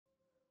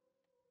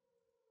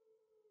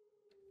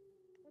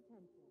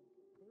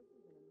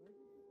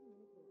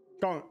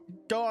Go on.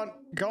 Go on.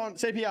 Go on.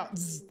 CPR.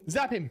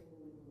 Zap him.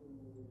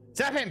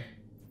 Zap him.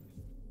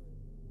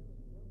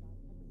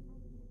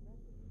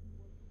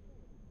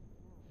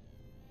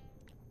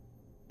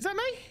 Is that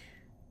me?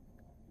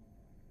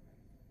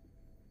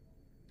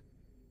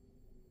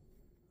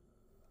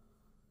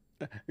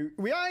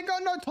 We ain't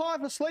got no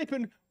time for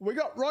sleeping. We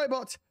got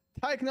robots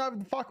taking over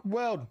the fucking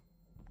world.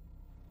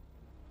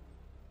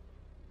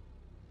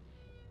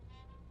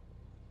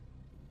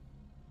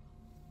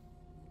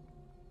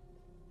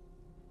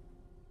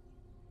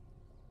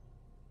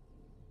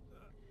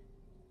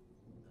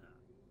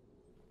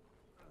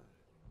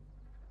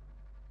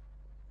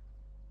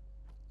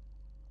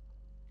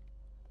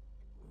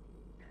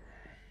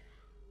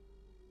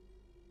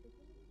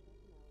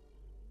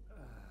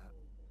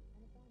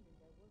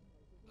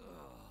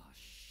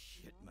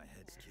 My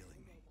head's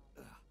killing me.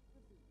 Ugh.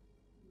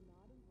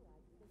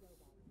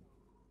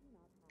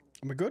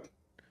 We're good?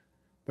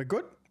 We're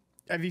good?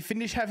 Have you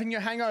finished having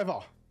your hangover?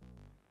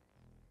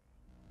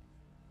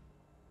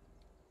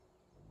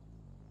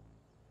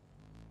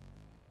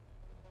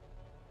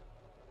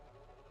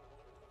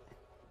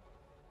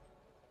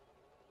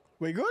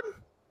 We good?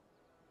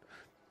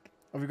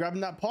 Are we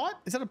grabbing that pipe?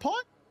 Is that a pipe?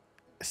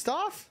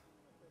 Staff?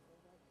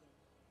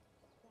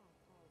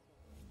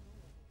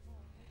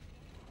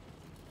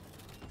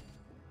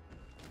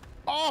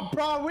 Oh,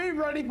 bro, we're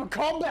ready for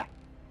combat.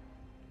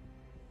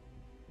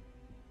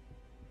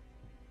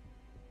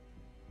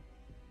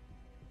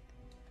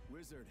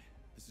 Wizard,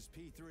 this is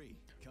P3.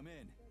 Come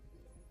in.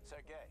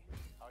 Sergey,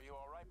 are you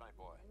all right, my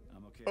boy?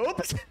 I'm okay.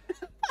 Oops.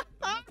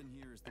 Nothing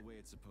here is the way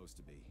it's supposed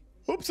to be.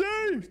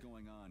 Oopsie. What's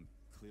going on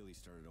clearly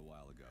started a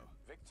while ago.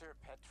 Victor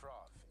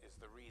Petrov is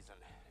the reason.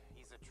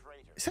 He's a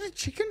traitor. Is that a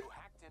chicken? Who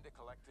hacked into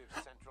Collective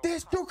Central.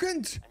 There's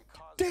chickens.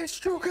 There's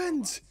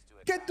chickens.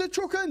 Get the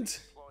chickens.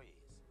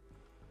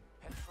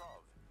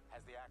 Petrov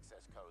has the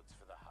access codes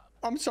for the hub.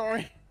 I'm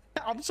sorry.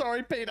 I'm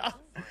sorry, Peter.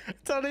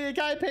 It's only a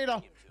game,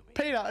 Peter.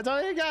 Peter, it's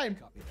only a game.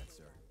 Copy that,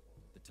 sir.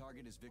 The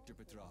target is Victor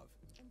Petrov.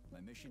 My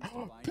mission is to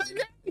find him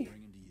and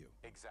bring him to you.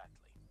 Exactly.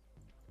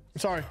 I'm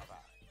sorry.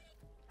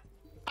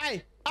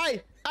 Hey,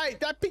 hey, hey,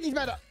 that piggy's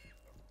better.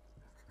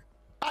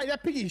 Hey,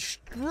 that piggy's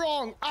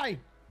strong. Hey.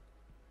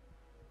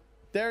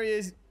 There he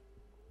is.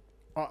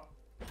 Oh.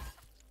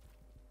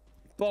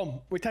 Boom.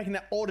 We're taking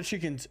out all the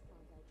chickens.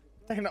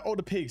 Taking out all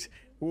the pigs.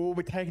 We'll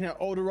be taking out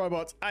all the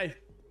robots. Hey.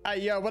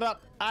 Hey, yo, what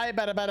up? Hey,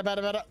 better.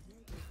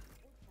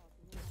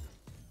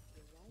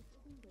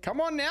 Come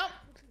on now.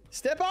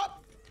 Step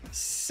up.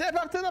 Step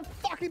up to the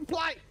fucking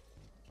plate.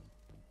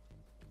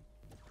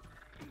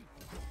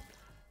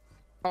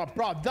 Oh,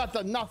 bro, that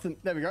done nothing.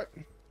 There we go.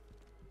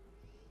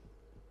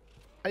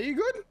 Are you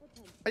good?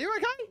 Are you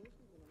okay?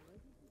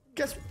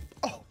 Guess...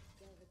 Oh.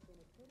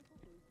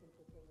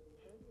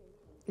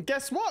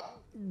 Guess what?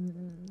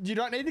 You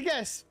don't need to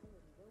guess.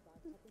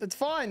 It's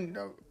fine.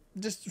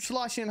 Just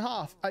slice you in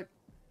half.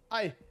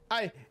 Hey,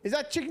 is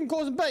that chicken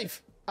causing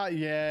beef?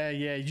 Yeah,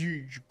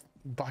 you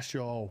bust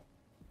your hole.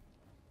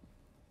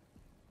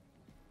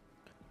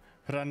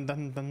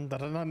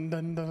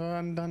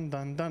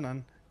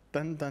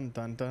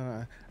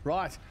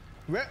 Right.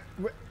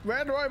 Where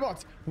are the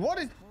robots? What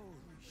is... Holy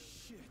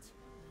shit.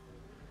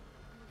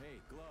 Hey,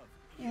 Glove.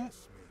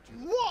 Yes,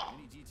 Major. What?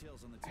 Any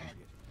details on the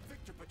target?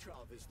 Victor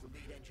Petrov is the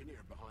lead engineer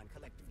behind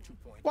Collective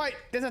 2.0. Wait,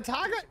 there's a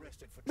target?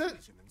 Arrested for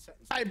treason and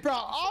sentenced Hey, to bro,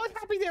 I was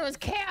happy there was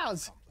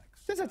cows.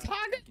 complex. There's a I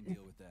target? can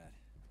deal with that.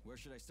 Where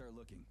should I start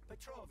looking?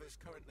 Petrov is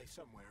currently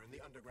somewhere in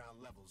the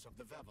underground levels of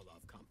the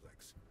Vavilov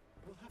complex.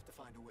 We'll have to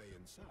find a way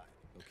inside.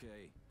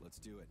 Okay, let's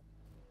do it.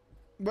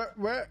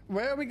 Where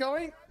are we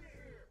going?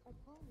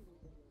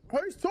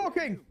 Who's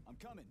talking? I'm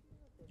coming.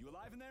 You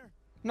alive in there?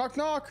 Knock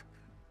knock.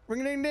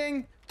 Ring ding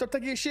ding. Stop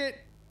taking your shit.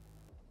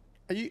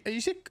 Are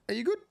you sick? Are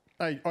you good?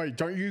 Hey,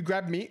 don't you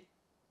grab me.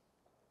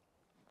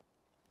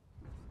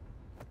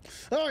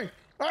 Hey!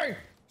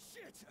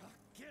 Shit!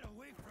 Get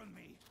away from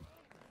me!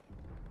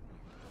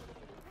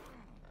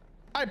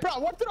 Hey, bro,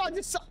 what did I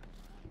just say?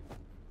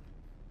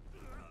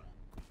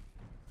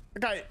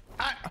 Okay,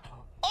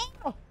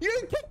 oh, you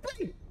kicked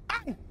me!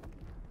 Hey!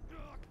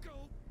 Go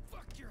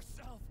fuck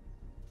yourself!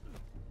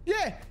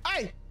 Yeah,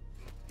 hey!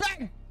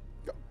 Bang!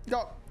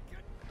 Go.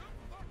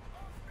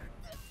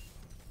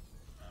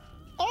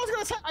 I was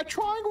gonna say a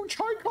triangle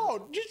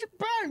chokehold, just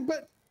bang,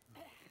 but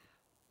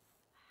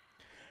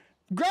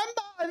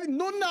Grandma,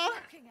 Nonna,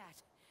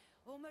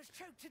 almost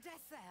choked to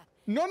death there.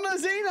 Nonna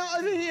Zena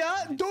over here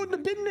doing the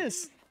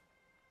business.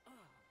 Oh,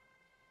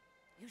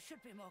 you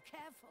should be more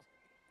careful.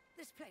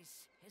 This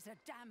place is a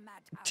damn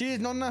madhouse. Cheers,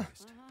 Nonna.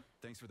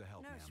 Thanks for the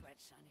help, No ma'am. sweat,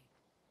 Sonny.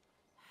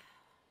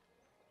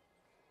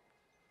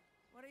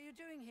 What are you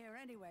doing here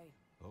anyway?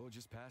 Oh,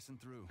 just passing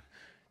through.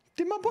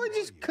 Did my boy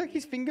just click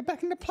his finger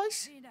back into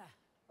place? Zena.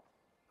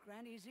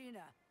 Granny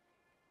Zena.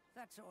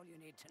 That's all you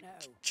need to know.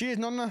 Cheers,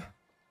 Nonna.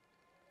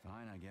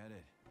 Fine, I get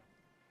it.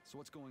 So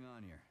what's going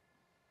on here?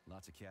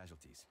 Lots of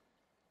casualties.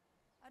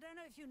 I don't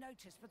know if you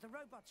noticed, but the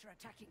robots are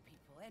attacking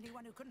people.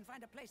 Anyone who couldn't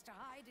find a place to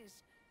hide is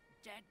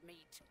dead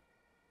meat.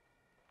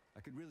 I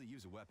could really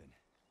use a weapon.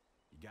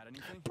 You got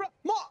anything? Bro,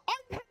 I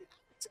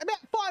About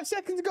 5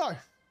 seconds ago.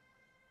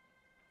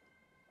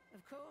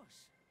 Of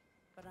course.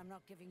 But I'm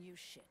not giving you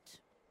shit.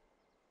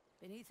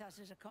 Beneath us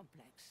is a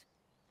complex.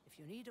 If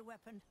you need a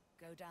weapon,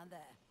 go down there.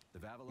 The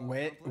Vavilov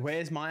complex?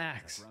 Where's my That's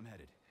axe? where I'm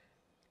headed.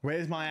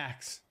 Where's my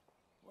axe?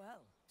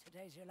 Well,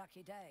 today's your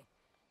lucky day.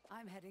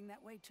 I'm heading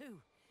that way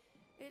too.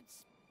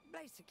 It's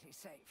basically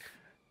safe.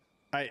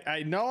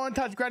 Hey, no one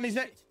touch Granny's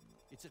neck. Shit.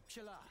 It's a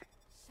chilla.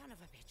 Son of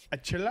a bitch. A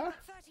chiller?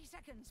 30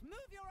 seconds.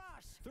 Move your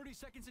ass. 30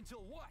 seconds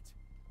until what?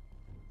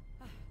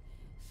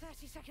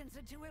 30 seconds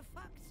until we're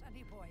fucked,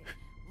 sonny boy.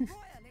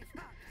 Royally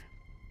fucked.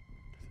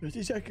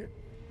 30 seconds.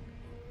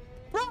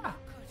 Bruh!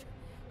 Good.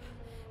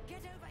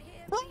 Get over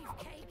here, Bruh!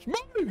 beefcake.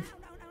 Move!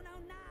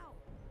 Now.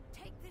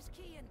 Take this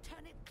key and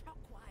turn it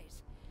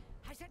clockwise.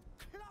 I said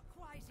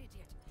clockwise,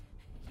 idiot.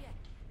 Yeah,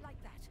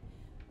 like that.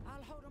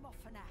 I'll hold them off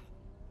for now.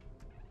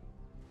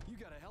 You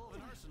got a hell of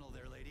an arsenal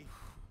there, lady.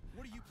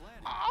 What are you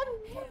planning?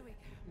 Here we go.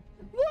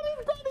 What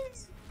is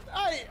Granny's?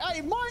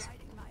 Hey, my...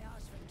 Hiding my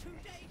ass for 2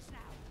 days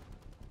now.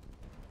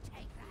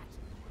 Take that.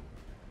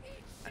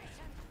 Eat shit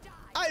and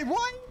die. Hey,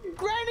 why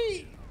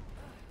Granny?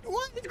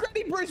 Why is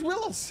Granny Bruce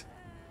Willis?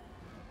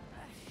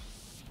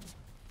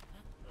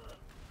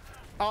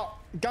 Oh,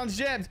 guns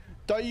jammed.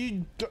 Don't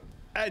you... Come to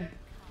Granny.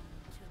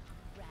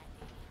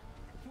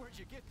 Where'd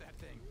you get that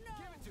thing? No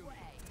Give it to way.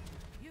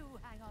 me. You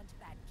hang on to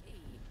that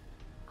key.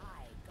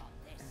 I got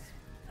this.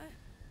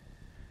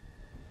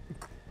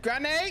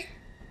 Granny!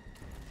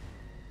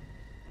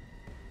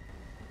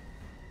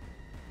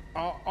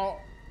 Oh. Holy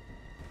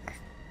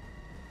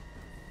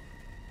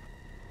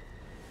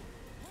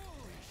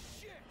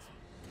shit!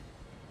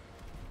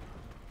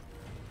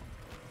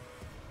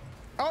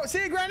 Oh,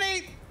 see you,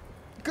 Granny!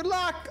 Good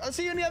luck! I'll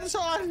see you on the other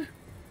side!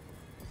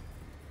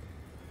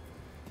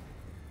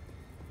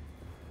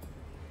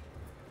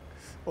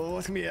 Oh,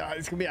 it's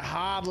gonna be a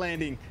hard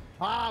landing.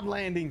 Hard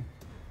landing.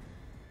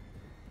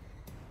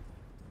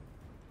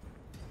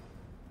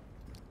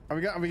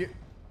 Are we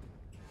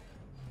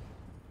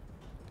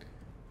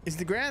Is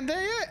the ground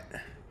there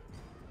yet?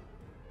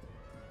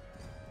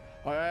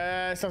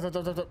 Oh,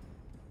 stop.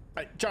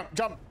 Hey,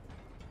 jump.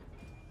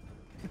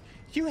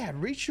 You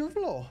have reached your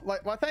floor.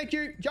 Well, thank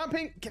you.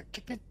 Jumping.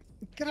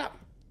 Get up.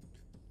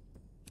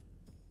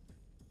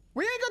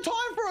 We ain't got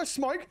time for a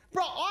smoke.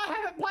 Bro, I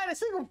haven't played a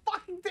single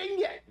fucking thing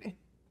yet.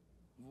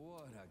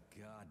 What a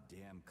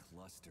goddamn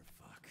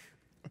clusterfuck.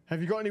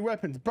 Have you got any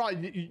weapons? Bro,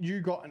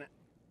 you got an...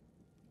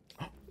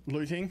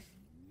 Looting.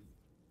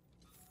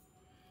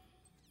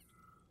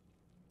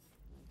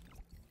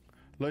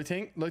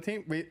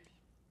 We...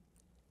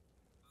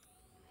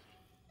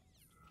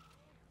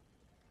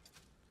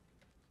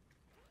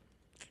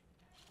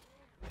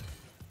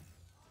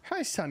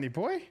 Hey, Sonny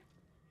boy.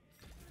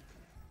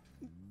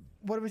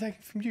 What are we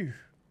taking from you?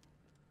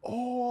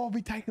 Oh,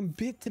 we're taking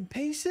bits and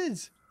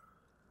pieces.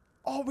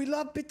 Oh, we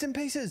love bits and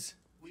pieces.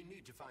 We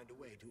need to find a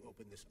way to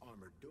open this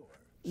armored door.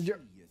 Yeah.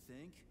 You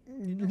think?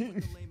 Enough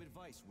with the lame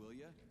advice, will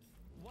ya?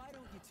 Why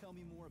don't you tell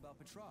me more about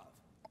Petrov?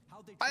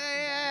 How'd they track him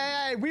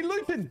down? Hey, we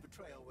looting.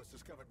 Betrayal was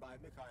discovered by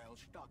Mikhail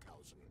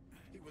Stockhausen.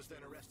 He was then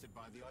arrested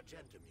by the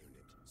Argentum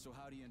unit. So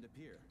how do you end up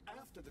here?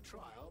 After the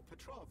trial,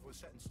 Petrov was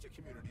sentenced to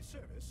community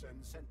service and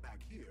sent back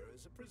here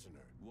as a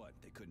prisoner. What,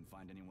 they couldn't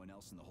find anyone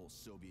else in the whole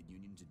Soviet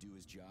Union to do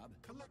his job?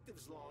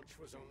 Collective's launch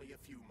was only a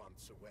few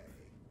months away.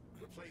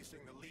 Replacing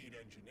the lead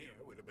engineer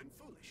would have been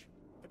foolish.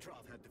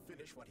 Petrov had to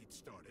finish what he'd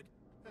started,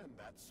 and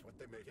that's what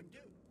they made him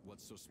do.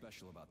 What's so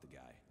special about the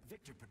guy?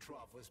 Victor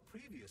Petrov was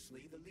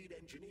previously the lead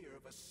engineer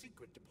of a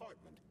secret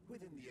department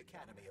within the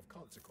Academy of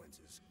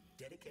Consequences,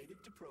 dedicated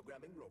to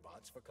programming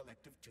robots for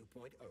Collective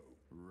 2.0.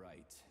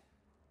 Right.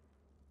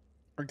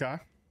 Okay.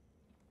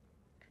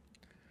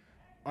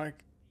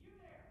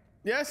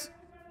 Yes?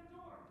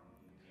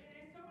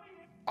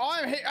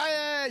 I'm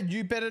here.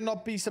 You better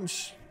not be some...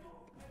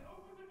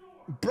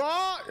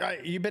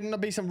 Bruh! You better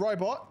not be some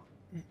robot.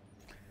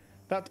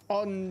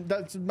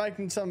 That's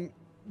making some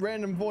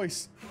random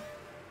voice.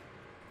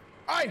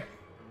 Hey!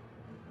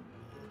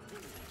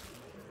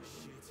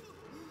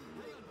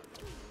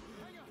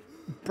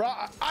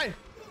 Bruh, hey!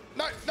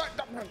 No.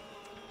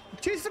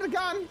 Cheers for the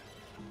gun!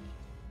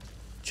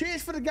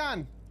 Cheers for the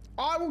gun!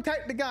 I will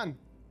take the gun.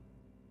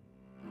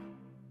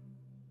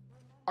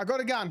 I got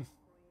a gun.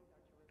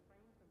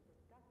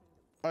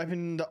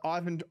 Open the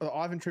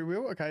inventory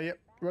wheel. Okay, yep.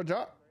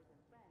 Roger.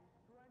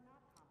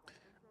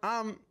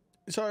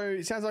 So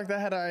it sounds like they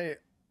had a...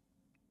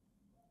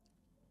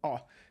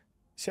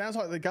 sounds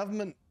like the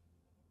government...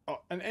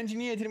 an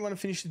engineer didn't want to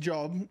finish the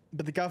job,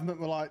 but the government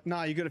were like,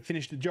 nah, you got to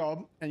finish the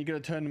job and you got to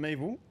turn them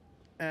evil.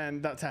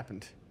 And that's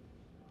happened.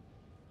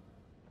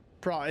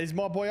 Bruh, is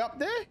my boy up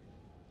there?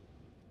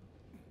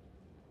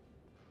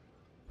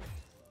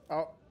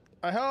 Oh,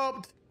 I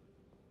helped.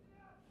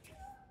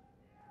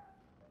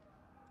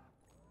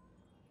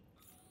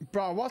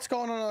 Bro, what's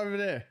going on over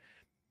there?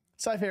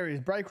 Safe areas.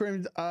 Break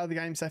rooms are the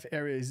game's safe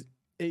areas,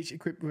 each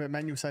equipped with a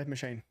manual safe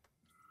machine.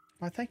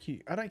 Why, thank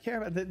you. I don't care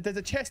about that. There's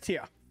a chest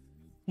here.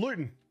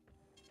 Looting.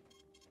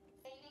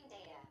 Saving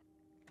data.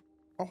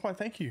 Oh, why,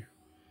 thank you.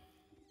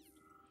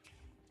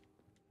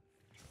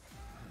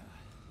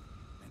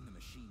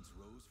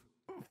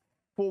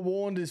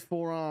 forewarned is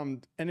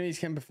forearmed. Enemies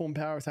can perform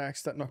power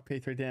attacks that knock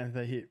P3 down if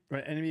they hit.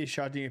 When an enemy is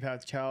charging a power,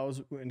 Charles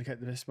will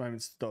indicate the best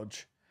moments to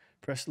dodge.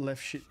 Press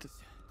left shift to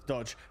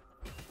dodge.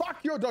 Fuck,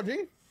 you're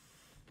dodging.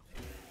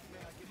 May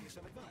I give you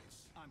some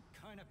advice? I'm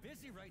kind of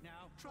busy right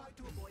now. Try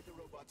to avoid the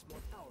robot's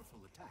more powerful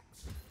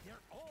attacks. They're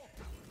all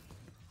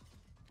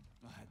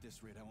powerful. At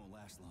this rate, I won't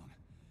last long.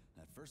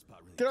 That first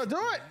spot really. Did I do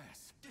kicked my it?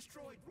 ass.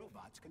 Destroyed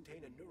robots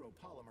contain a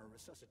neuropolymer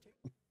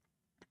resuscitation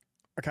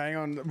Okay, hang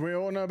on. We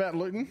all know about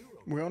looting.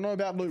 We all know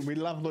about looting. We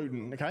love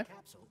looting, okay?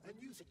 capsule and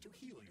use it to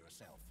heal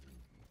yourself.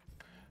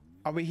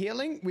 Are we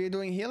healing? We're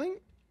doing healing?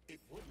 It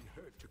wouldn't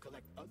hurt to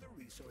collect other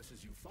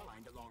resources you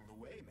find along the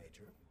way,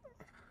 Major.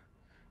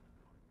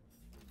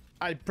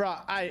 Hey,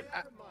 bruh, hey, May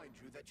I remind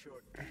you that your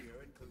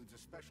gear includes a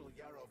special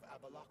Yarov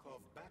Abalakov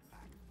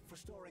backpack for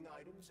storing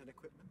items and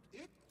equipment.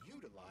 It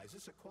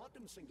utilizes a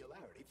quantum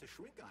singularity to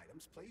shrink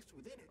items placed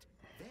within it,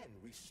 then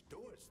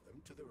restores them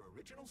to their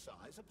original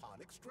size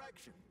upon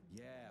extraction.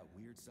 Yeah,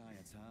 weird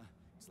science, huh?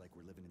 It's like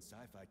we're living in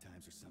sci-fi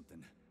times or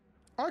something.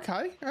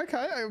 okay,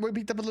 okay. We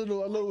picked up a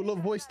little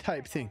voice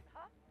tape thing.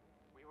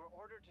 We were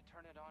ordered to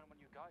turn it on when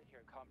you got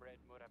here, Comrade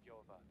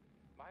Muravyova.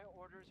 My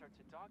orders are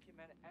to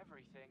document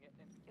everything and...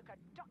 You can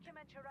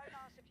document your own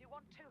ass if you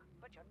want to,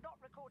 but you're not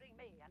recording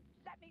me, and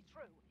let me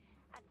through.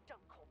 And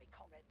don't call me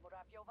Comrade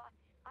Muravyova.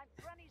 I'm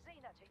Granny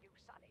Zena to you,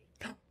 Sonny.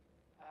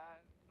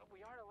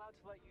 We aren't allowed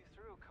to let you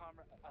through,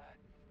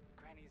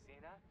 Granny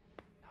Zena.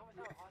 Not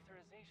without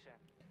authorization.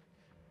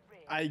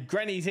 Really? Hey,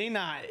 Granny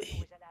Zena.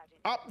 Was allowed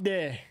in. Up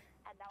there.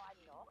 And now I'm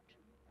not?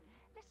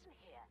 Listen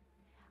here.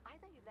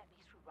 Either you let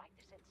me through right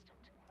this instant,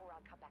 or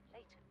I'll come back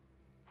later.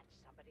 And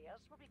somebody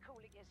else will be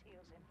cooling his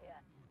heels in here.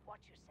 What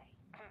you say?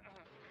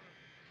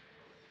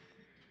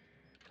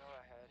 Go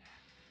ahead.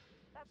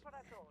 That's what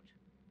I thought.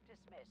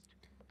 Dismissed.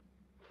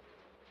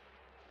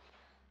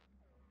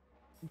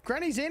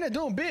 Granny Zena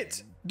doing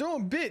bits.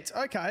 Doing bits.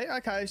 Okay,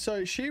 okay.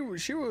 So she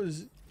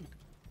was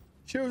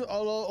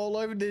all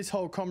over this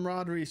whole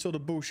camaraderie sort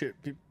of bullshit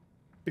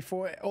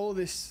before all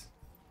this.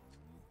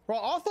 Right,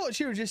 I thought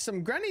she was just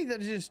some granny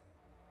that just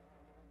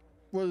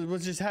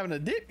was just having a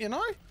dip, you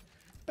know?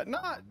 But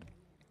not.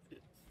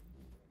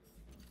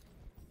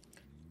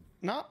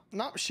 No,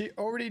 she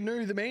already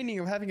knew the meaning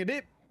of having a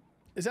dip.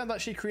 It sounds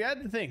like she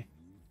created the thing.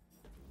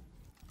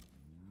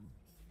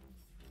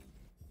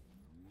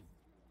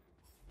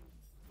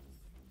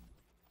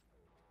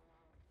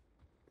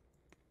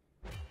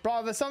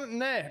 Bro, there's something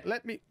there.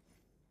 Let me...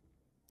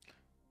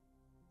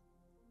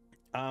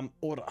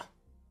 Order.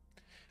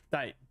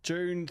 Date,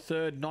 June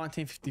 3rd,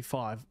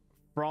 1955.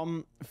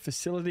 From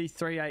Facility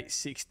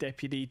 386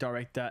 Deputy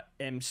Director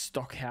M.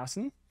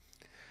 Stockhausen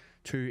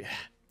to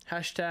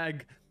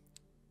hashtag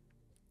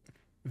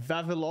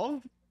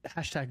Vavilov,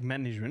 hashtag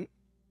management.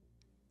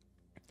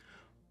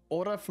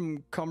 Order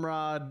from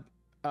Comrade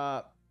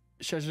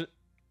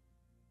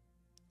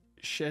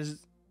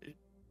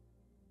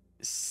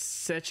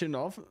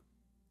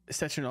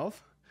Sechenov,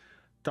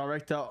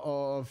 Director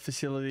of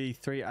Facility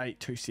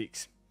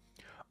 3826.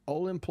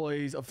 All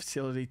employees of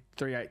Facility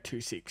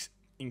 3826,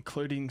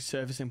 including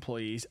service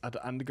employees, are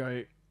to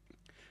undergo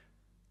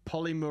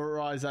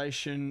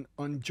polymerization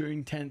on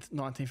June 10th,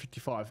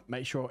 1955.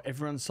 Make sure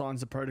everyone signs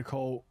the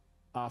protocol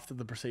after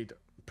the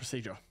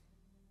procedure.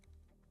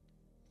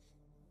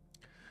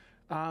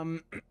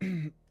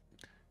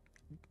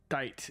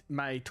 Date,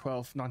 May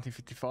 12th,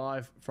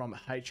 1955, from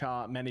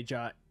HR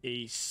Manager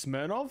E.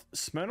 Smirnov.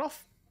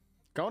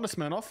 Go on to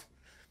Smirnov.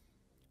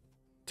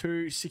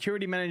 To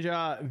Security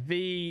Manager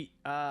V.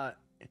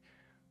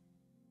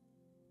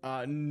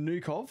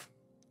 Nukov.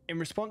 In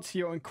response to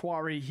your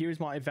inquiry, here is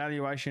my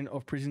evaluation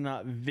of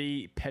prisoner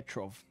V.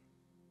 Petrov.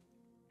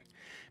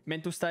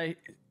 Mental state,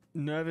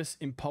 nervous,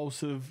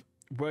 impulsive,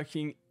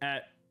 working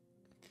at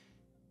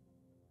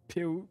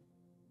Pilsetskaya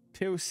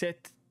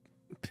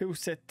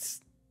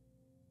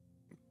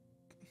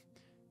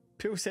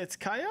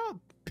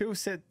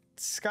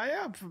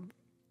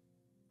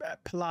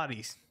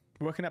Pilates.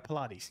 Working at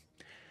Pilates.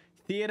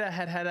 Theatre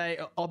had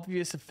a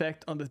obvious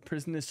effect on the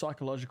prisoner's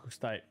psychological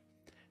state.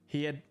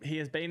 He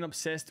has been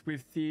obsessed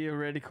with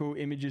theoretical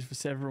images for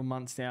several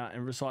months now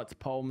and recites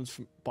poems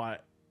by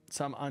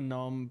some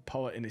unknown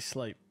poet in his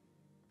sleep.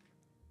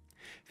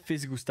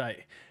 Physical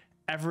state.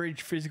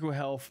 Average physical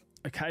health,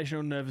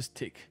 occasional nervous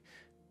tic.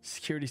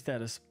 Security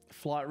status.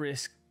 Flight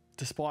risk,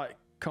 despite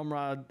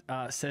Comrade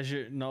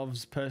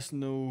Sezhenov's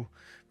personal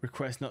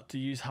request not to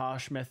use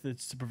harsh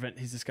methods to prevent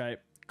his escape.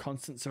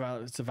 Constant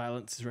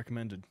surveillance is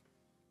recommended.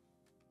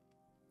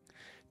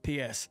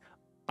 P.S.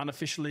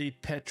 Unofficially,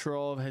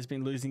 Petrov has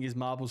been losing his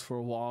marbles for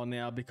a while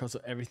now because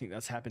of everything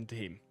that's happened to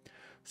him.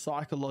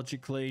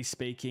 Psychologically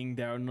speaking,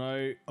 there are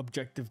no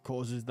objective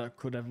causes that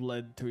could have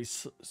led to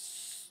his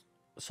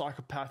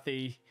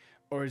psychopathy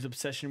or his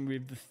obsession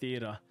with the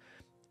theatre.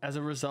 As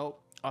a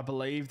result, I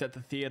believe that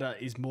the theatre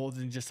is more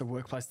than just a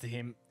workplace to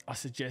him. I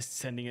suggest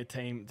sending a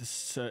team to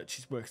search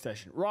his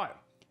workstation. Right.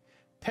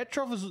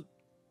 Petrov was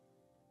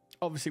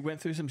obviously went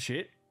through some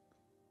shit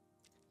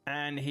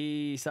and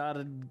he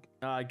started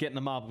getting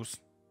the marbles.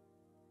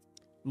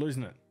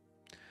 Losing it.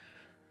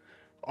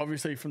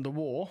 obviously from the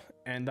war,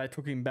 and they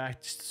took him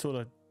back just to sort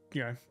of,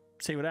 you know,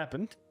 see what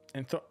happened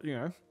and thought, you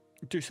know,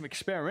 do some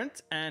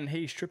experiments, and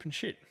he's tripping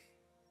shit.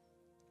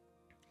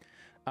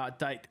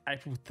 Date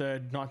April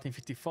 3rd,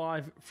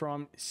 1955,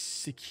 from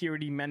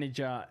security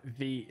manager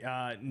V.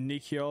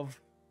 Nikyov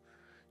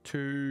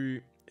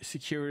to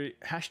security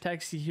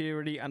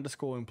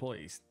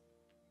 #security_employees.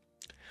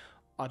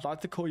 I'd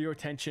like to call your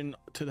attention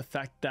to the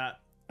fact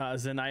that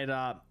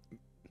Zenaida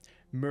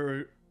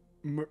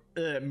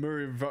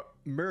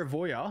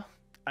Muravoya,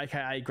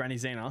 aka Granny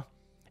Zena,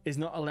 is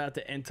not allowed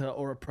to enter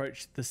or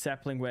approach the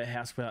sapling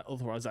warehouse without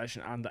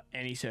authorization under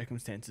any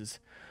circumstances.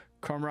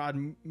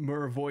 Comrade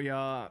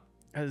Muravoya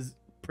has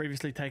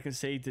previously taken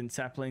seeds and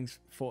saplings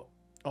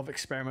of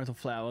experimental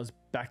flowers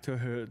back to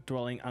her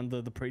dwelling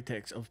under the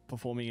pretext of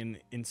performing an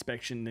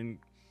inspection and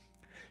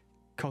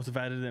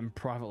cultivated them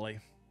privately.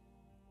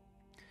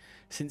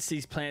 Since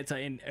these plants are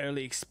in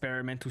early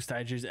experimental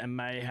stages and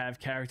may have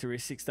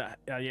characteristics that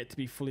are yet to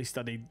be fully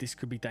studied, this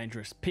could be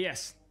dangerous.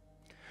 P.S.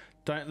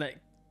 Don't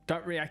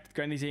react to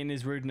Granny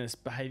Zena's rudeness.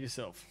 Behave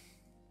yourself.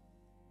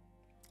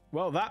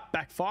 Well, that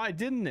backfired,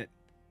 didn't it?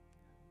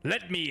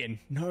 Let me in.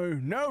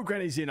 No,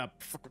 Granny Zena.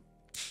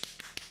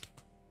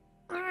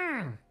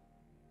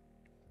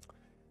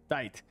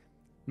 Date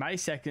May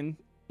 2nd,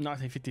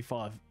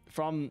 1955.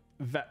 From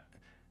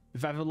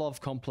Vavilov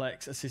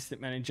Complex,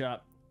 Assistant Manager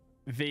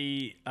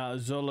V.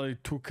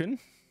 Zolotukhin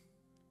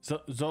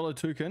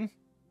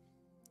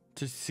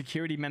to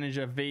Security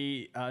Manager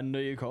V.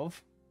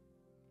 Nuyakov.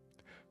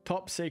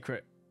 Top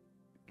secret.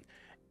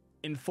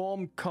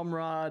 Inform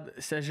Comrade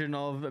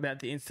Sezhanov about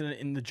the incident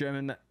in the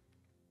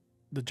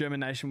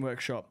Germination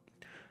workshop.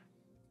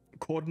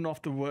 Cordon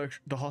off the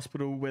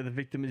hospital where the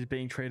victim is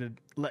being treated.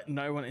 Let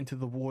no one into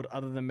the ward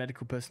other than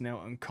medical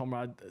personnel and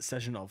Comrade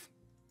Sezhanov.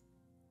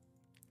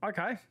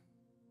 Okay.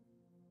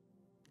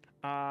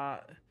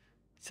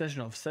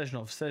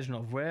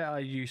 Sezhanov, where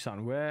are you,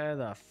 son? Where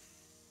the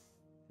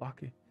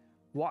fuck?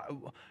 Why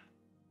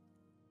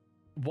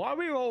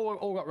we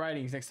all got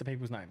ratings next to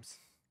people's names?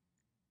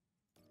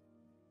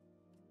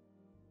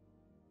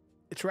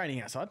 It's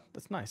raining outside.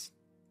 That's nice.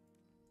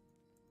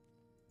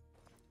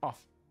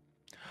 Off.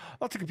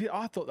 That's a computer.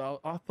 I thought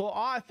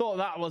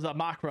that was a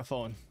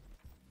microphone.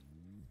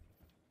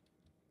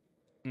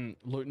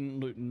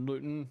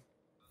 Looting.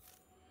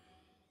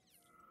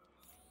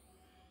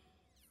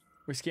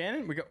 We're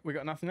scanning. We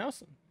got nothing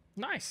else.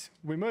 Nice.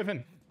 We're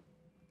moving.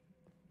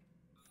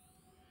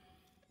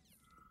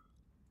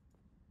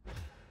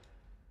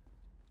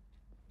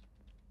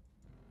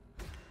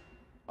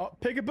 Oh,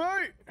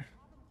 peekaboo!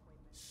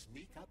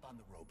 Sneak up on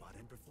the robot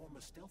and perform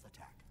a stealth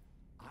attack.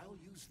 I'll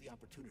use the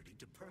opportunity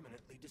to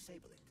permanently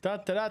disable it.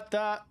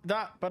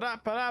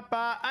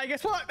 Hey,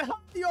 guess what?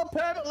 You're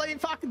permanently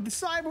fucking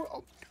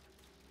disabled.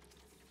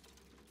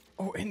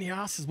 Oh, in the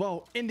ass as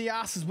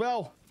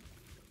well.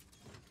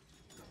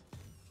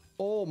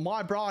 Oh,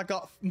 my boy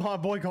got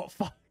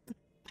fucked.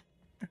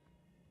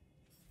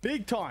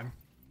 Big time.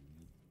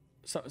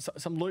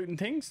 Some looting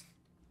things.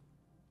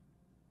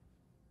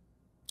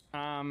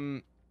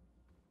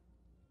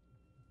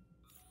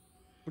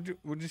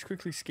 We'll just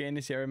quickly scan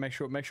this area, make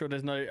sure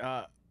there's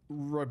no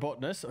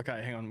robotness.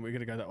 Okay, hang on, we're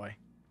gonna go that way.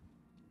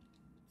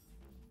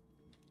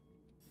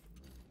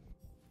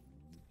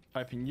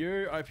 Open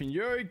you.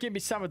 Give me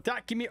some of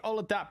that. Give me all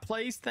of that,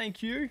 please.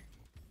 Thank you.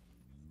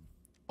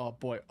 Oh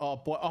boy.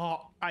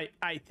 Oh,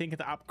 hey, think of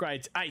the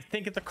upgrades. Hey,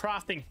 think of the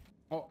crafting.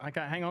 Oh,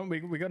 okay, hang on. We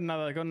got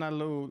another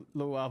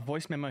little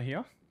voice memo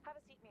here. Have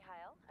a seat,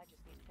 Mikhail. I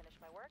just need to finish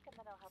my work and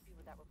then I'll help you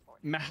with that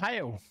report.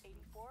 Mikhail.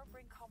 84,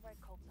 bring Comrade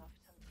Koltsov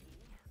some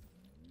tea.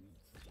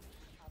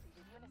 I'll be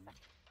with you in a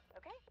second,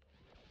 okay?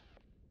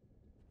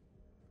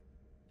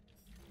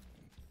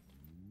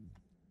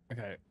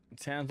 Okay,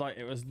 it sounds like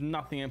it was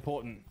nothing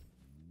important.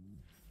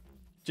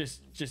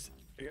 Just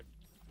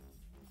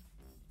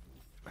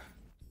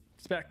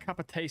it's about a cup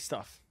of tea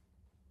stuff.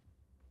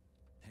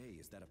 Hey,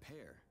 is that a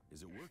pair?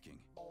 Is it working?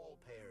 All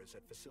pairs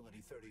at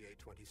Facility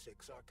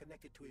 3826 are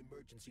connected to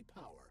emergency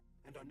power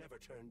and are never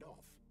turned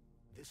off.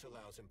 This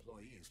allows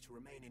employees to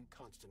remain in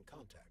constant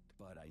contact.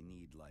 But I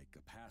need like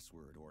a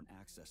password or an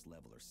access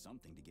level or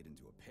something to get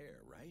into a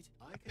pair, right?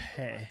 I can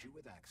provide you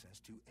with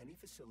access to any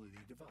facility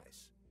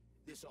device.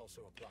 This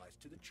also applies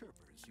to the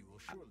chirpers you will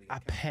surely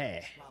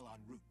encounter while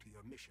en route to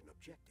your mission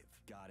objective.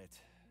 Got it.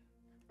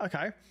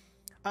 Okay.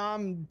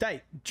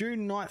 Date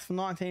June 9th,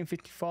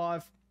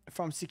 1955,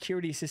 from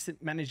Security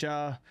Assistant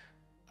Manager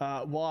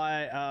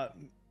Y.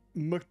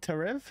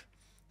 Mukhtarev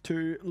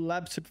to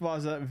Lab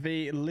Supervisor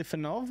V.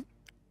 Lifanov.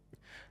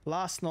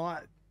 Last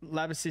night,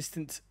 Lab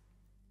Assistant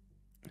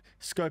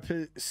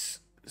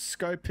Skopintsev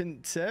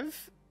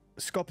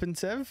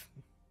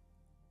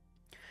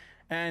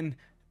and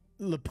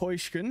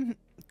Lepoishkin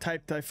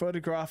taped a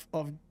photograph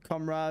of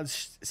Comrade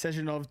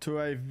Sezhanov to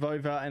a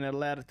Vova and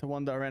allowed it to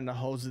wander around the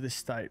halls of this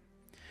state.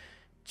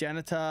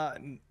 Janitor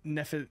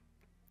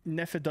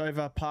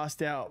Nefedova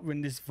passed out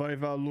when this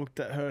Vova looked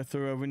at her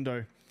through a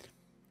window.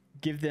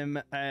 Give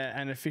them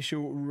an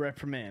official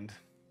reprimand.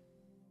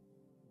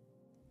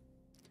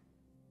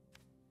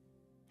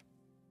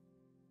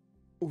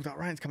 Oh, that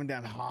rain's coming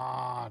down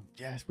hard.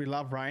 Yes, we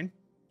love rain.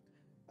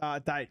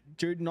 Date,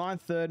 June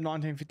 9th, 3rd,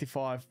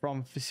 1955,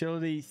 from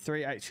Facility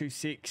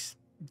 3826,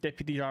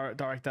 Deputy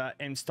Director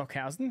M.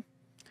 Stockhausen,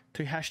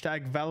 to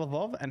hashtag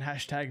Valavov and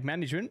hashtag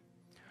Management.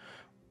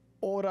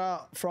 Order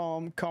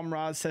from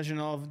Comrade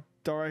Sezhenov,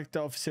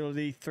 Director of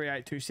Facility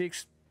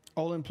 3826.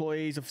 All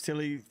employees of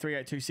Facility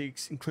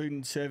 3826,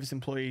 including service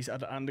employees, are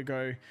to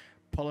undergo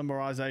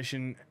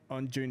polymerization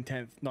on June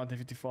 10th,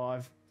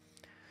 1955.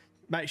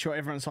 Make sure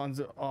everyone signs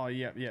it. Oh,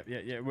 yeah.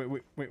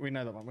 We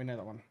know that one. We know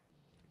that one.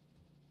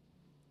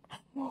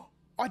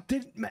 I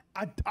didn't.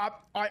 I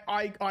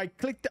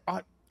clicked.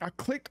 I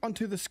clicked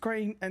onto the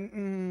screen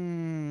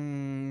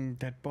and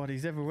dead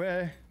bodies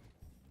everywhere.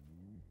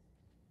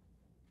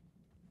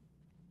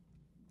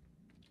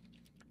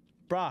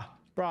 Bruh,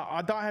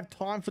 I don't have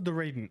time for the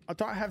reading. I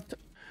don't have to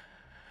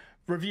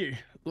review.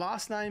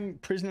 Last name,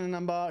 prisoner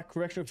number,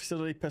 correctional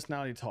facility,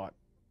 personality type.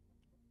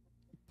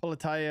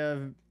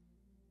 Politeia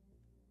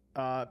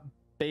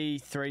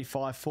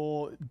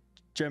B354,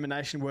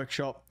 germination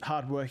workshop,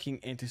 hardworking,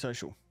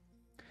 antisocial.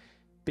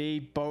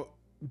 B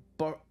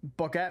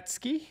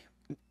Bogatsky,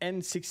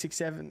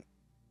 N667,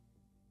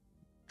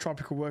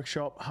 tropical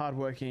workshop,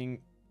 hardworking,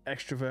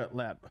 extrovert,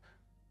 loud.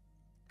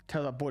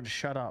 Tell that boy to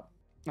shut up.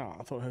 Oh,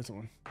 I thought I heard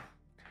someone.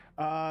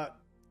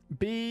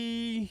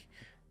 B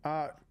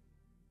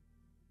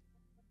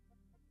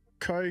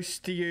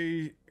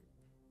Kostiushko,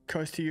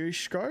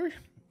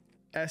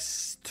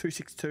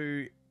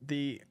 S262,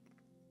 the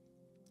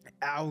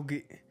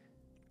algae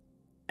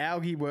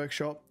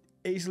workshop,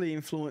 easily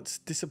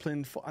influenced,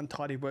 disciplined for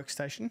untidy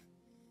workstation.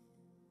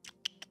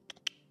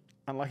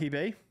 Unlucky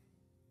B.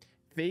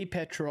 V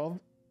Petrov,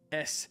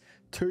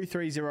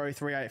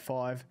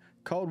 S230385,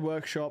 cold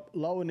workshop,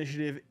 low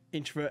initiative,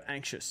 introvert,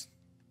 anxious.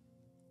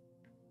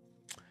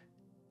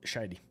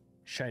 Shady.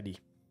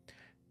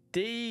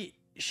 D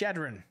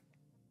Shadron,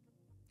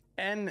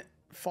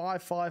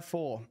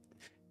 N554,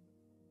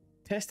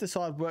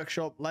 pesticide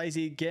workshop,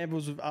 lazy,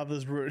 gambles with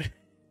others, rude.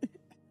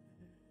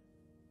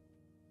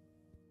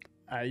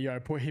 Yo,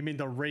 put him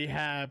into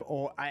rehab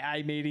or AA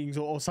meetings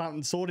or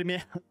something, sort him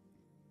out.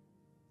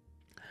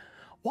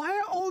 Why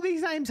are all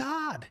these names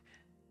hard?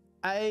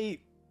 A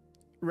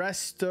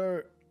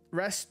Rastoguyev,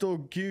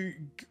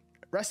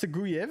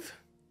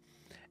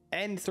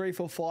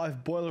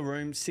 N345, boiler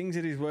room, sings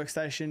at his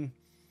workstation,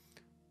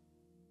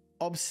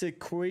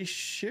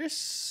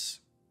 obsequious,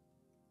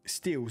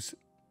 steals.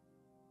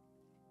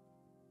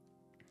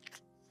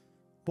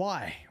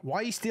 Why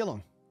are you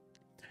stealing?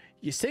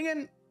 You're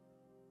singing.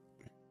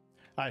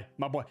 Hey,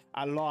 my boy,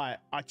 I lie,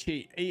 I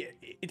cheat.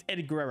 It's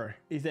Eddie Guerrero.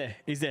 He's there.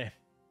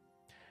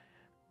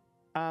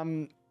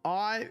 I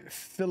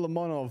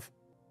Filimonov.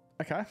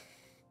 Okay.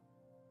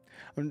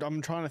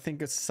 I'm trying to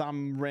think of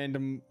some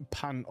random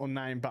pun or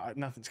name, but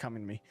nothing's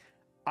coming to me.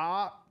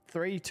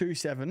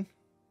 R327,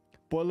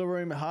 boiler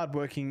room,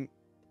 hardworking,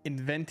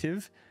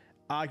 inventive,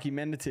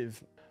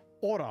 argumentative.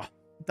 Order,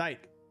 date,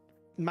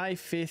 May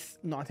 5th,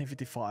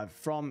 1955,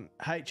 from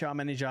HR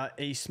Manager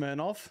E.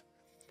 Smirnov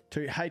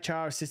to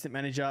HR Assistant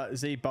Manager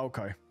Z.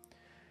 Balko.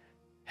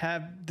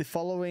 Have the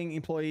following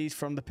employees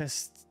from the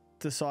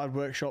pesticide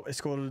workshop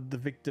escorted the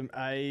victim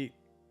A.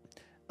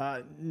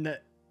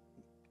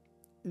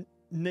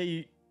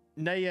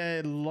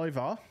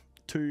 Nayelova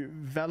to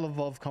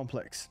Valavov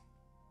complex.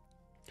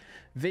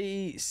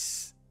 V.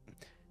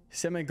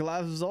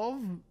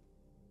 Semiglavzov,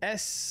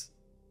 S.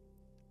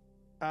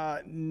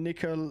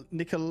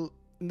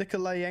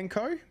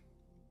 Nikolayenko,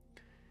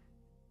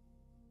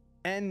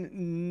 N.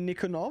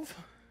 Nikonov,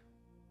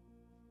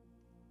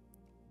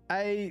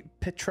 A.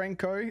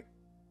 Petrenko.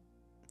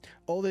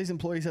 All these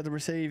employees had to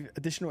receive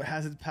additional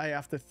hazard pay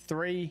after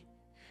 3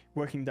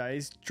 working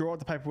days. Draw out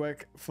the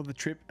paperwork for the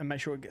trip and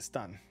make sure it gets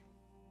done.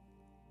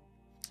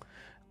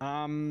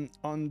 On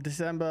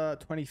December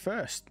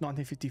 21st,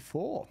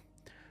 1954,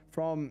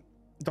 from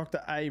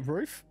Dr. A.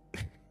 Roof.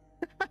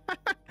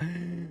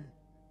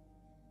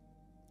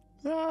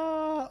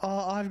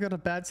 I've got a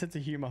bad sense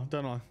of humor,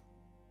 don't I?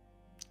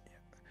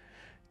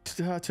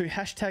 To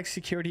hashtag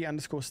security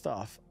 _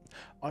 staff.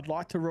 I'd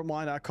like to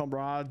remind our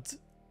comrades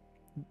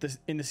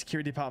in the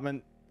security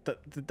department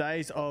that the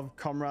days of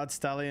Comrade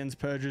Stallion's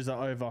purges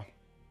are over.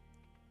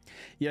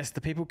 Yes,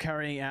 the people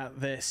carrying out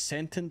their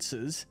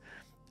sentences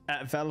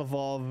at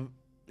Valavov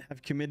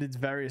have committed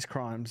various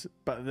crimes,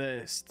 but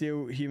they're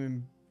still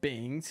human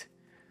beings.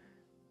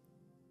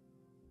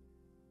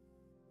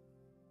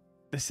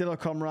 They're still our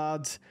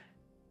comrades.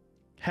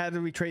 How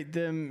we treat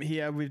them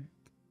here will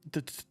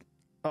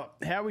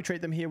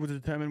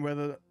determine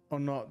whether or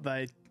not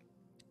they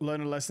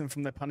learn a lesson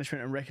from their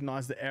punishment and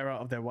recognize the error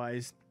of their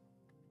ways.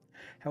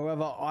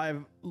 However,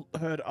 I've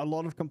heard a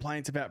lot of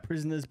complaints about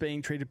prisoners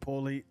being treated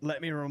poorly. Let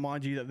me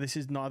remind you that this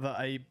is neither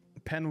a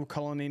penal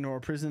colony nor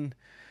a prison.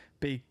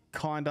 Be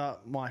kinder,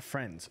 my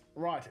friends.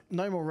 Right,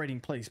 no more reading,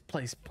 please.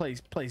 Bring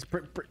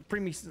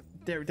me.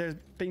 There's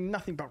been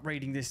nothing but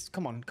reading this.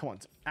 Come on.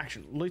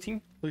 Action.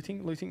 Looting.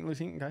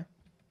 Okay.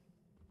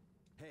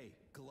 Hey,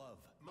 Glove.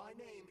 My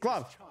name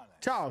Glove. is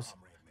Charles.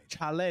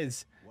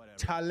 Charles.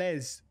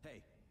 Tales.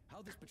 Hey,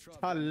 how does Petrov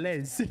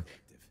Tales.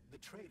 The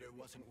traitor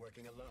wasn't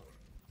working alone.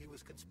 He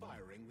was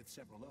conspiring with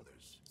several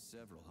others.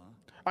 Several,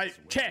 huh? Hey,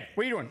 chair,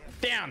 what are you doing?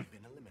 Down.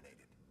 Been eliminated,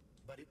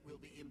 but it will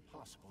be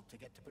impossible to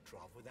get to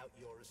Petrov without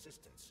your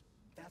assistance.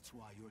 That's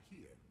why you're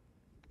here.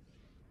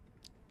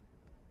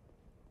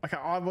 Okay,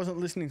 I wasn't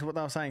listening to what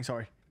they were saying,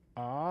 sorry.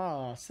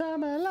 Ah,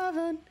 summer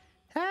loving,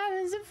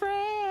 having a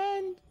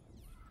friend.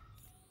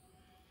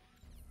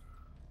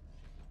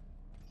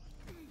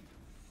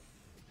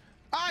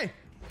 Hey,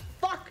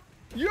 fuck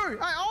you. Hey,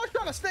 I was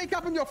trying to sneak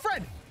up on your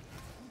friend.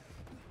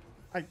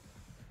 Hey,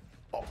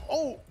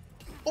 oh,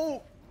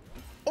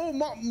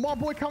 my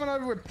boy coming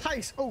over with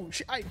pace. Oh,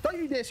 shit. Hey, don't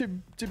you dare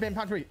to Ben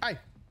punch me. Hey.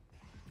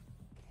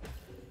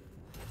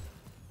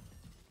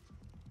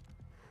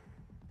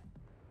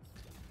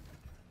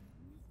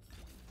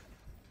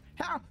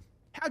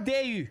 How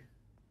dare you?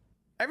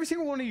 Every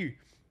single one of you.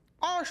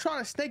 I was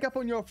trying to sneak up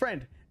on your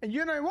friend. And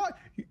you know what?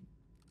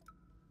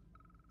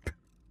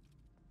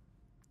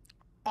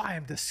 I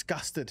am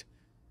disgusted.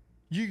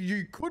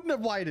 You couldn't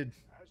have waited.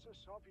 As a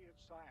Soviet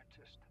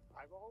scientist,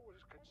 I've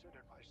always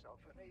considered myself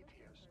an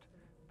atheist.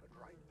 But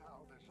right now,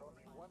 there's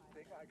only one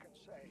thing I can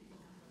say.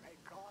 May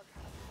God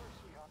have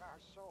mercy on our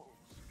souls.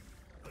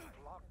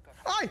 Block the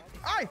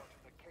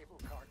the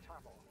cable car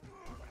tunnel.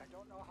 But I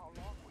don't know how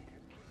long we can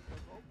keep the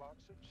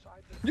robots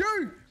inside the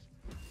You!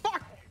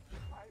 Fuck!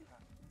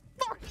 Ivan,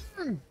 Fuck!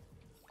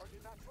 or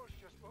did that bush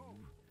just move?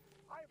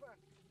 Ivan!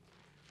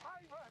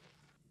 Ivan!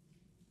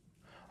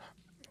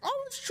 I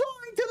was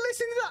trying to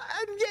listen to that,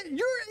 and yet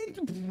you're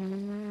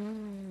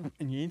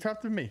and you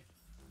interrupted me.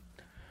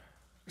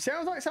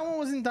 Sounds like someone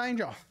was in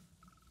danger.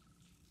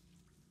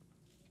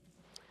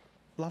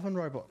 Love and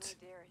robots.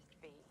 Dearest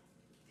B,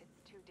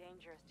 it's too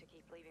dangerous to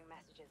keep leaving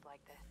messages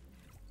like this.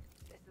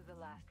 This is the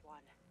last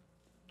one.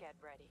 Get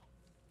ready.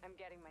 I'm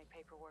getting my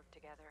paperwork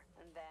together,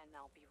 and then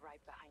I'll be right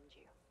behind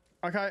you.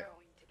 Okay. I'm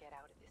going to get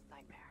out of this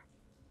nightmare.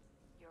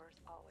 Yours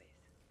always,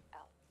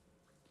 L.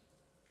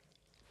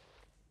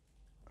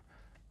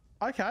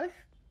 Okay.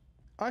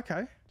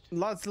 Okay.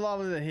 Lots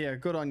lovely to hear.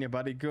 Good on you,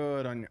 buddy.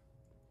 Good on you.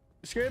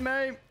 Excuse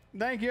me.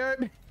 Thank you.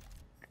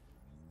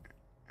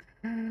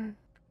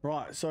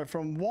 Right. So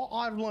from what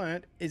I've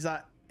learned is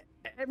that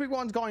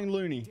everyone's going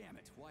loony. Damn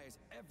it, why is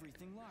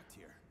everything locked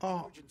here?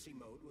 Oh, Emergency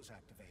mode was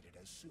activated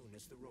as soon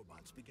as the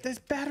robots began. there's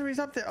batteries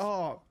up there.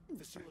 Oh,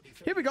 Facility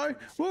here we go.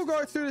 We'll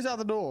go through this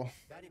other door.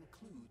 That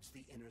includes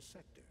the inner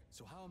sector.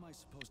 So how am I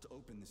supposed to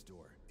open this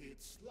door?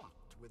 It's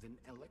locked with an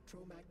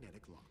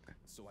electromagnetic lock.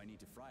 So I need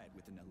to fry it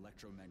with an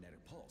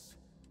electromagnetic pulse.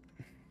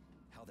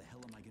 How the hell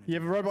am I gonna You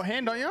have a robot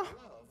hand, don't you?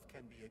 Glove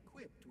can be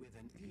equipped with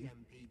an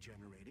EMP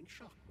generating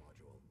shock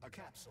module. A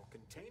capsule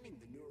containing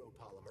the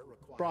neuropolymer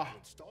required Bruh. to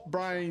install the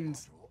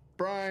Brains. shock module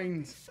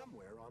Brains. should be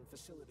somewhere on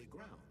facility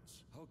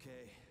grounds.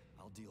 Okay,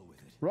 I'll deal with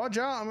it.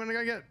 Roger. I'm gonna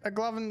go get a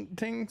glove and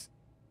things.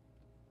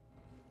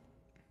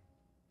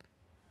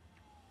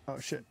 Oh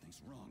shit.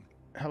 Something's wrong.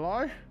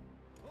 Hello?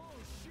 Oh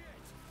shit!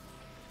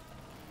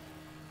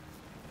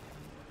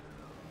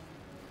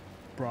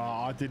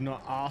 Bruh, I did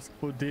not ask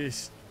for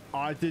this.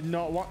 I did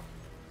not want.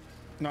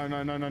 No,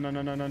 no, no, no, no,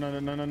 no, no, no, no, no,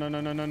 no, no,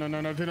 no, no, no, no,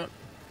 no, no, do not.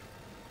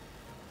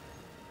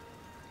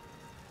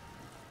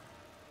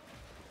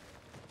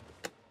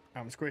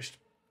 I'm squished.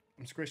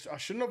 I'm squished. I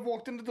shouldn't have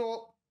walked in the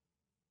door.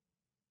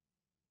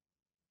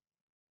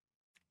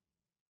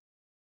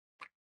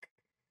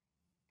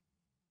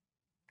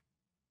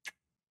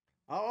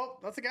 Oh,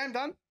 that's the game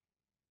done.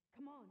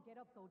 Come on, get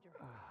up, soldier.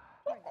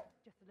 Right,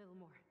 just a little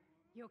more.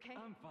 You okay?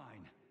 I'm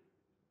fine.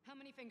 How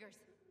many fingers?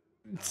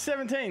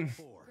 17.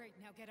 4. Great,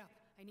 now get up.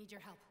 I need your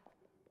help.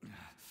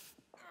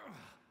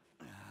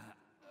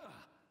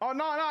 Oh,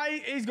 no, no,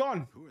 he's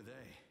gone. Who are they?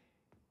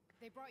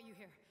 They brought you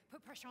here.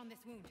 Put pressure on this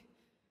wound.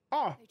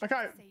 Oh, They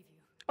tried okay. to save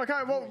you. Okay,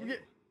 well,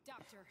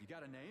 Doctor, You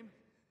got a name?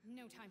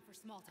 no time for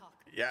small talk.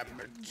 yeah.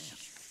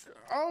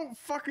 Oh,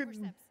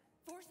 fucking.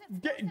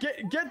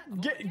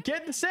 Forceps.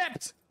 Get the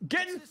sept.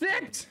 Get the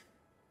sept.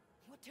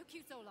 What took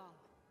you so long?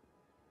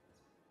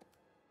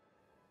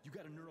 You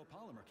got a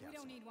neuropolymer capsule. We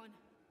don't need one.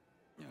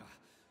 Yeah.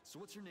 So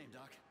what's your name,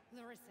 Doc?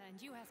 Larissa,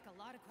 and you ask a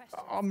lot of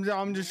questions.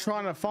 I'm just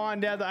trying to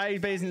find out the A's,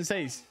 B's, and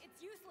C's.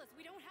 It's useless.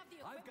 We don't have the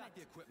I've equipment. got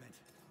the equipment.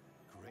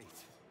 Great.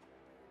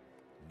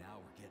 Now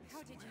we're getting How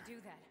somewhere. did you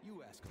do that?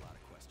 You ask a lot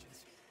of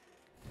questions.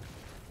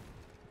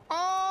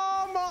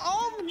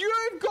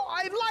 You've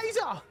got a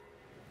laser.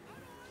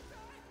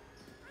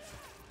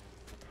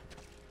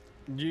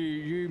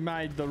 You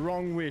made the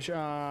wrong wish.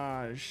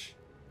 Hello,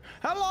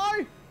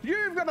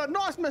 you've got a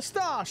nice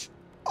moustache.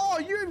 Oh,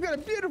 you've got a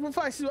beautiful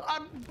face.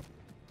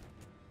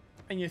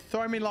 And you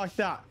throw me like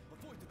that.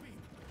 Avoid the beam.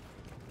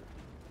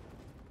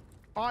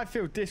 I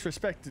feel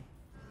disrespected.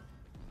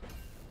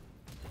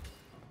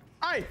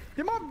 Hey,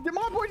 did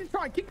my boy just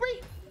try and kick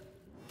me?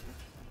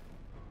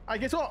 Hey,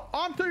 guess what?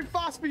 I'm too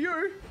fast for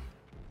you.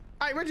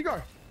 Hey, where'd you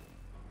go?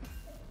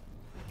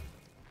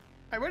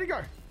 Hey, where'd he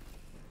go?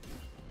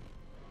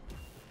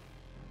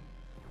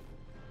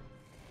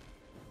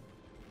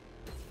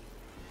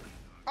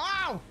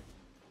 Ow!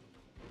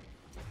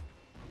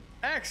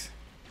 X.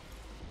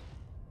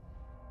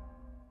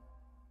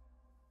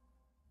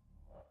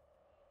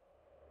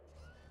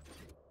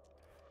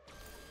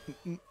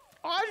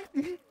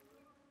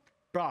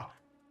 Bruh.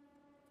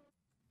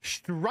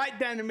 Straight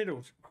down the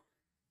middle.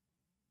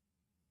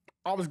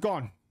 I was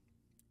gone.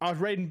 I was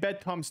reading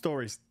bedtime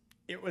stories.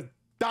 It was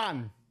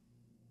done.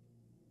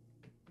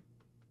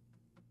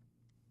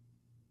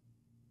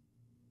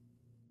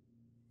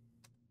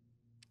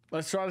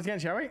 Let's try this again,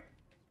 shall we?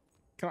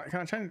 Can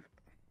I change?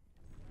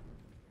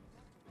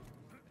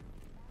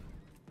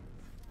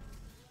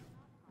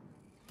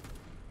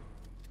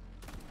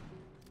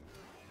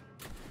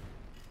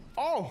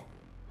 Oh!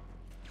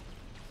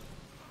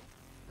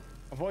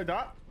 Avoid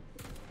that.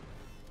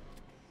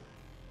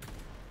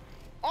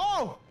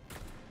 Oh!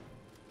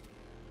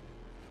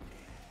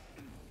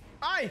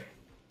 Hey!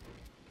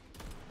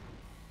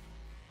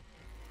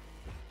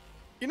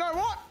 You know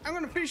what? I'm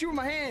gonna finish you with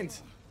my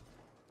hands.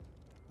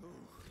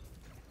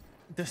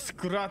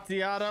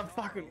 Disgraziata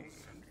fucking.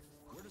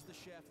 Where does the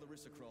shaft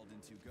Larissa crawled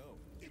into go?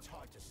 It's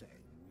hard to say.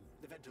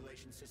 The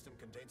ventilation system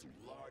contains a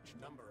large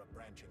number of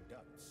branching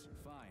ducts.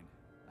 Fine.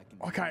 I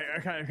can.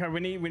 Okay. We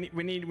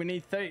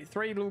need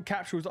three little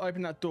capsules to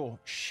open that door.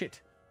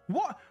 Shit.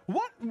 What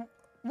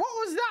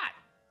was that?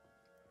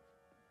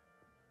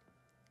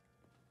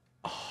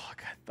 Oh,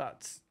 okay,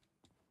 that's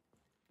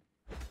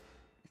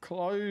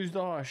closed.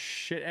 Oh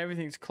shit,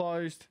 everything's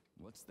closed.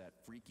 What's that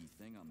freaky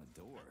thing on the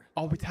door?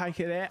 Oh, we take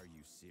it out. Are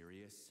you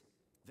serious?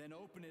 Then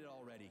open it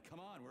already.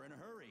 Come on, we're in a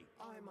hurry.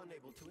 I'm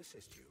unable to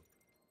assist you.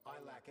 I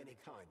lack any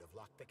kind of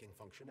lock-picking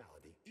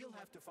functionality. You'll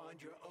have to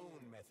find your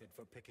own method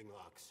for picking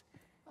locks.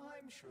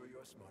 I'm sure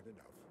you're smart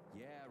enough.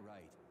 Yeah,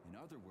 right. In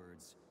other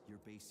words,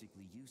 you're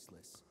basically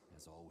useless,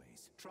 as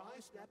always. Try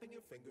snapping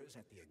your fingers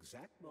at the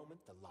exact moment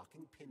the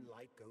locking pin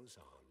light goes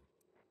on.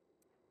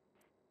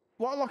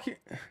 What locking?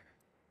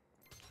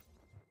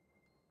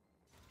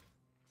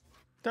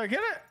 Did I get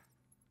it?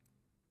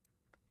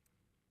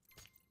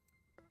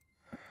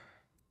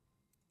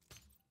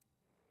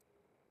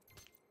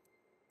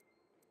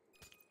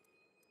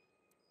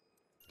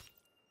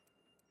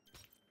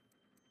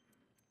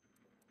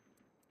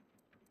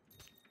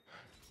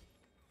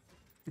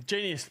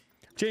 Genius.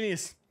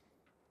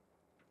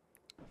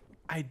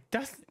 Hey,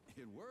 that's...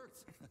 It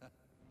worked.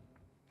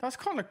 That's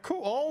kind of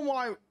cool. Oh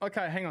my...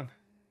 Okay, hang on.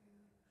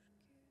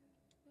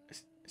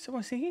 Is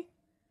someone singing?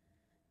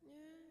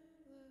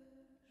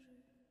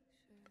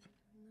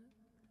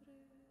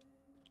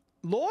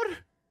 Lord?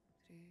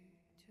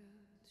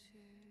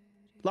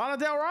 Lana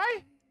Del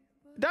Rey?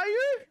 That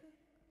you?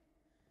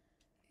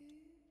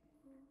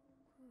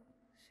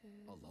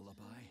 A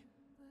lullaby?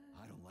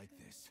 I don't like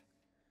this.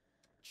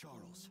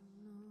 Charles,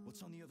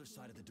 what's on the other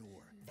side of the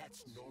door?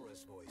 That's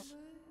Nora's voice.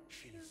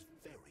 She's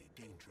very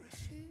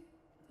dangerous.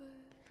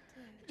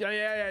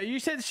 Yeah. You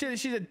said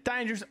she's a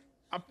dangerous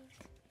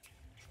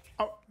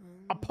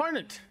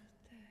opponent.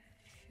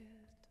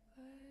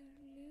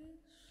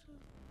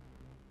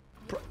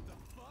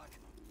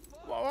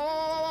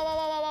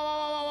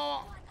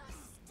 Whoa.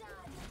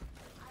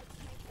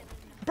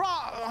 Bro,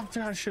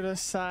 I should have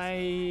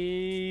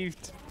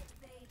saved.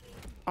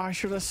 I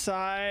should have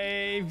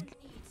saved.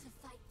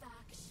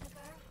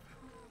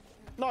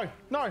 No.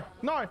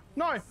 Don't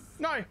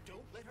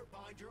let her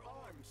bind your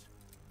arms.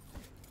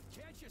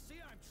 Can't you see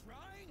I'm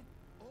trying?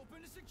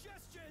 Open to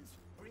suggestions.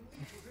 Bring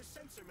me to her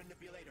sensor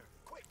manipulator.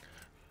 Quick.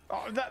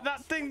 Oh,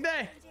 that thing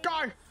there.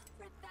 Go.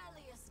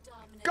 Rebellious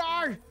dominant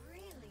Go.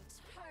 really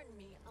turn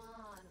me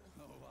on.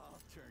 Oh, I'll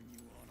turn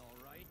you on, all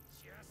right.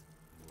 Just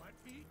let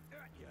me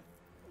at you.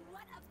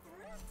 What a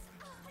brute!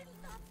 Oh, I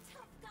love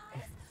tough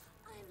guys.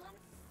 I'm on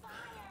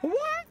fire.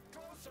 What?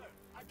 Closer.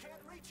 I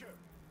can't reach her.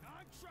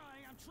 I'm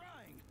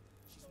trying.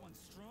 She's one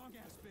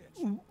strong-ass bitch.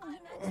 I'm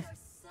at your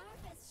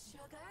service,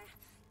 sugar.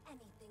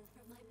 Anything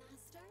for my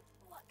master?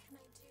 What can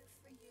I do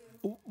for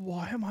you?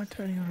 Why am I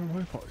turning on a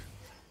robot?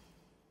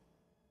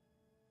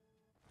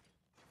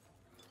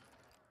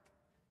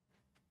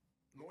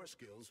 More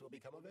skills will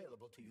become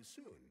available to you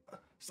soon.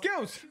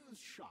 Skills? But choose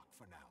shock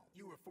for now.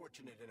 You were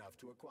fortunate enough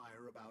to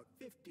acquire about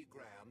 50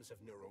 grams of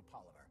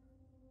neuropolymer.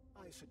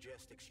 I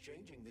suggest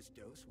exchanging this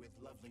dose with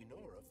lovely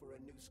Nora for a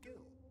new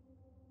skill.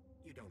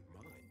 You don't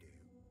mind,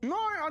 do you? No,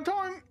 I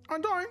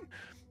don't.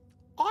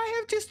 I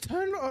have just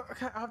turned.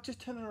 Okay, I've just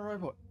turned on a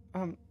robot.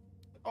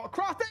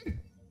 Crafting.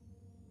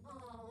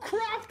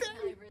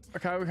 Crafting.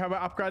 Okay, we're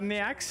upgrading the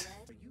axe.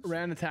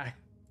 Round attack.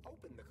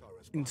 Open the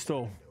corresponding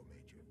Install.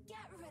 Get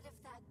rid of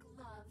that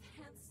glove,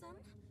 handsome.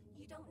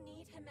 You don't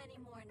need him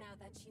anymore now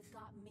that you've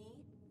got me.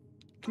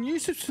 Can you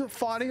stop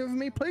fighting over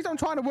me, please? I'm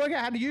trying to work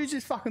out how to use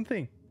this fucking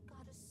thing.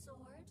 Got a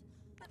sword,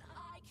 but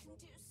I can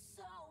do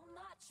so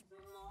much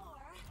more.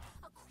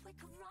 A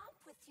quick romp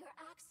with your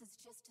axe is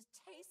just a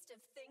taste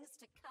of things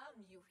to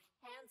come, you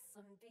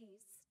handsome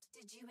beast.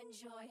 Did you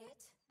enjoy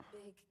it,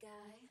 big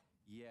guy?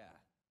 Yeah.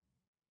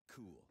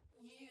 Cool.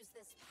 Use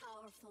this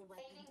powerful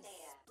weapon to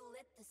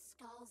split the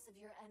skulls of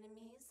your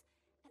enemies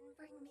and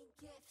bring me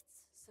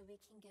gifts so we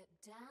can get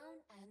down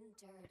and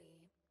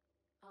dirty.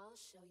 I'll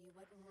show you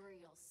what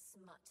real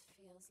smut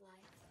feels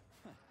like.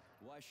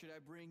 Why should I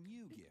bring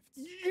you gifts?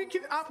 You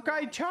can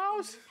upgrade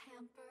Charles.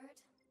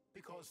 Pampered.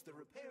 because the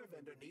repair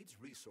vendor needs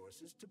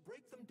resources to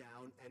break them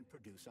down and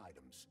produce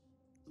items.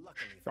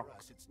 Luckily for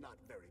us, it's not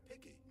very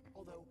picky,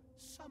 although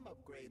some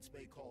upgrades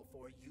may call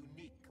for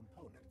unique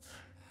components.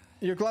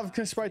 Your glove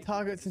can spray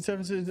targets and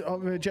surfaces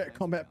of a jet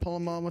combat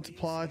polymer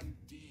multiplied.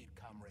 Indeed,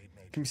 Comrade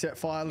Major. Can be set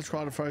fire,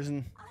 electrolyte,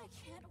 frozen. I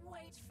can't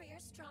wait for your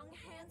strong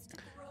hands to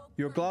grow.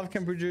 Your glove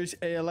can produce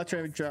a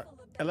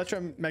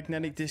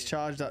electromagnetic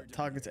discharge that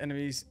targets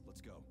enemies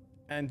Let's go.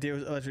 and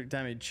deals electric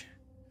damage.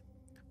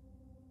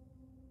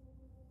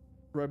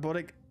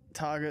 Robotic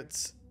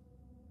targets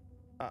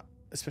are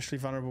especially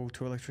vulnerable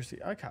to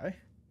electricity. Okay.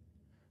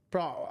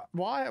 Bro,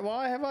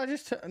 why have I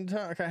just turned...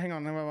 Okay, hang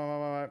on.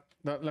 Wait.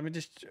 Let me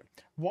just...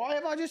 Why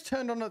have I just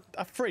turned on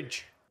a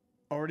fridge?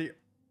 Already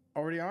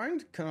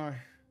owned? Can I...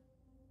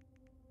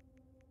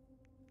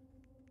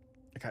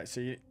 Okay,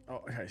 so you...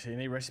 Oh, okay, so you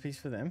need recipes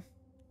for them.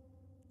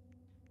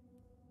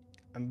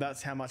 And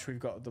that's how much we've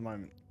got at the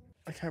moment.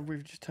 Okay,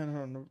 we've just turned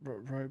on the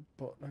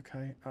robot.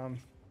 Okay,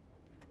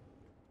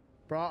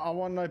 bro, I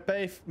want no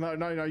beef.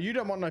 No, you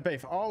don't want no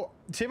beef. Oh,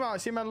 see my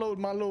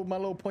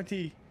little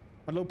pointy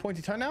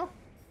toenail?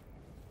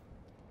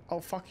 I'll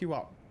fuck you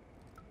up.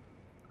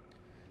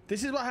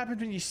 This is what happens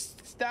when you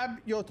stab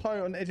your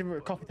toe on the edge of a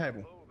coffee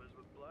table.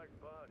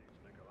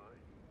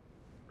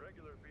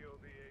 Regular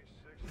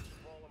BOV-A6s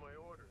follow my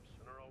orders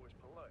and are always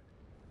polite.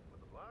 But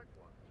the black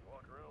ones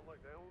walk around like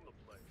they own the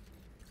place.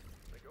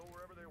 They go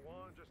wherever they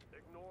want, just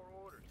ignore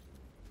orders.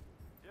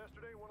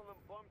 Yesterday, one of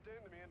them bumped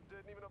into me and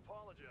didn't even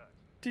apologize.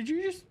 Did you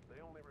just... They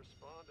only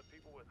respond to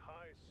people with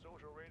high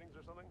social ratings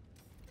or something.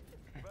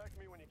 Get back to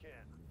me when you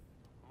can.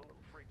 I'm a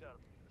little freaked out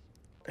about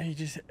this. He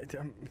just...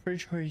 I'm pretty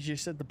sure he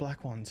just said the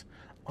black ones.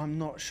 I'm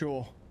not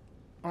sure.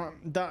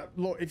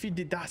 Look, if you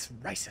did, that's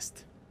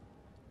racist.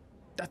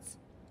 That's...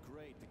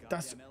 Great, the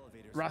That's goddamn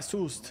elevator's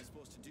racist. down.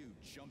 What am I supposed to do?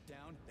 Jump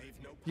down? They've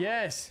no power.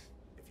 Yes.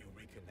 If you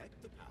reconnect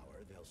the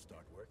power, they'll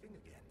start working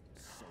again.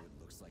 So it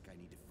looks like I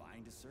need to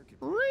find a circuit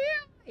breaker.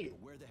 Really?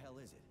 But where the hell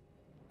is it?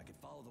 I can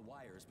follow the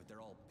wires, but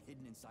they're all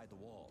hidden inside the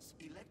walls.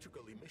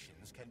 Electrical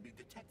emissions can be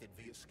detected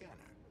via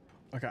scanner.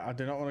 Okay, I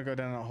do not want to go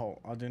down that hole.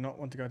 I do not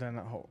want to go down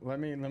that hole. Let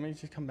me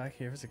just come back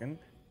here for a second.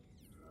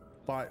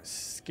 By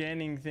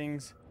scanning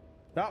things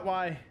that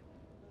way.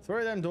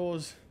 Through them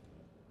doors.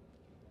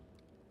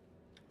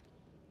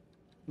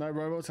 No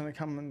robots gonna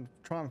come and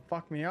try and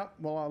fuck me up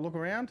while I look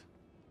around.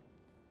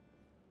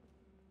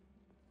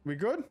 We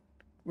good?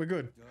 We're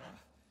good.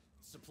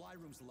 Supply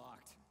room's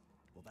locked.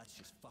 Well, that's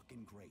just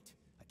fucking great.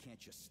 I can't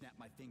just snap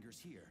my fingers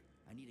here.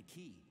 I need a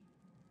key.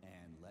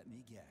 And let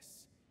me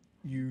guess.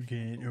 You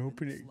can't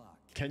open it.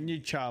 Can you,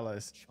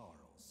 Charles?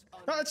 Charles.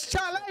 Oh, it's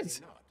Charles!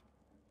 Not.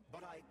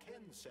 But I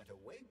can set a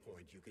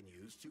waypoint you can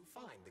use to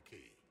find the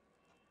key.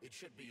 It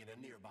should be in a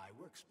nearby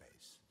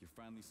workspace. You're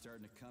finally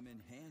starting to come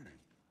in handy.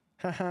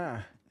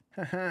 Haha.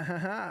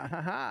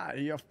 Haha.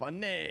 You're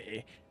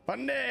funny.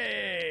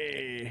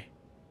 Funny.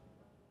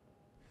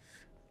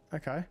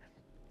 Okay.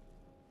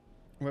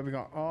 Where we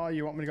got? Oh,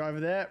 you want me to go over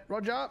there?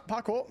 Roger.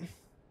 Parkour.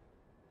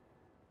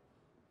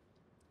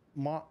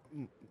 My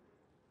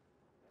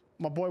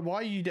boy, why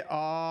are you... Oh,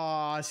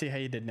 I see how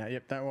you did now.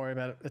 Yep, don't worry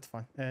about it. It's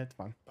fine. Yeah, it's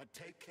fine. But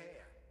take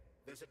care.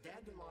 There's a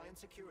dandelion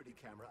security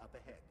camera up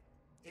ahead.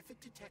 If it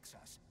detects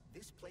us,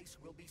 this place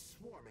will be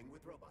swarming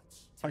with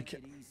robots. Take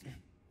it easy.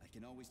 I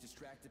can always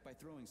distract it by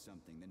throwing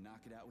something, then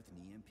knock it out with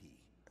an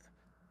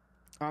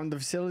EMP. The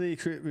facility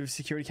equipped with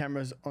security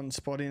cameras on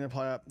spotting the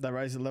player. They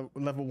raise a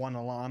level 1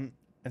 alarm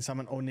and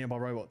summon all nearby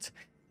robots.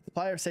 The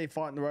player received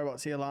fighting the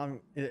robots. The alarm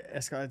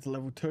escalates to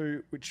level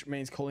 2, which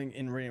means calling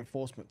in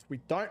reinforcements. We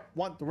don't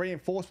want the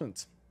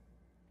reinforcements.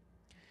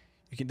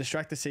 You can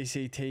distract the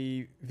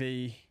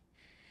CCTV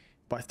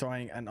by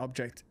throwing an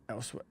object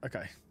elsewhere.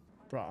 Okay.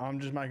 Right, I'm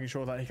just making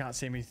sure that he can't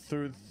see me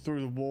through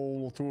the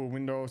wall or through a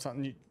window or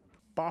something.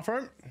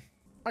 Bathroom.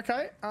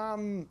 Okay.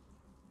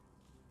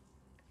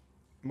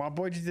 My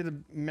boy just did a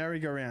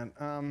merry-go-round.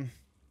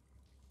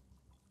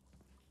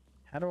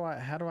 How do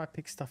I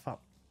pick stuff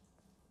up?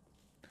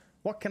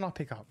 What can I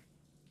pick up?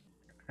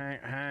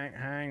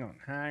 Hang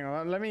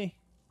on. Let me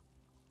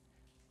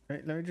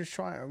just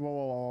try.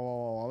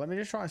 Whoa. Let me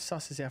just try and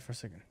suss this out for a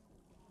second.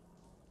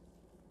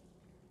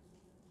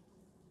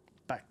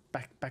 Back.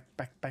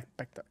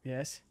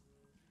 Yes.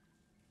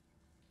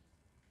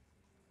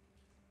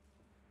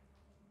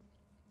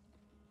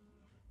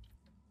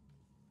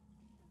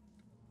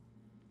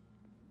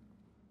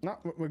 No,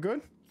 we're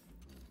good.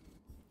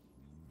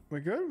 We're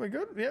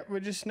good. Yep, we're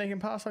just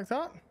sneaking past like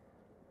that.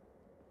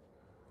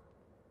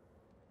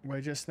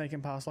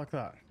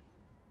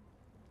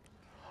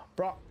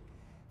 Bro,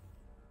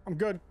 I'm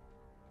good.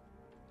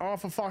 Oh,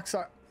 for fuck's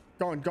sake.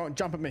 Go on,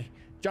 jump at me.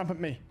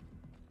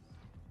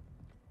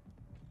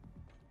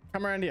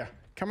 Come around here,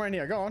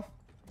 go on.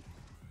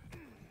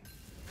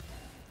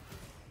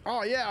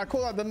 Oh yeah, I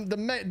call that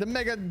the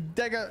mega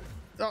dagger,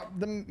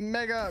 the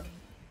mega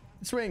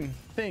swing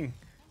thing.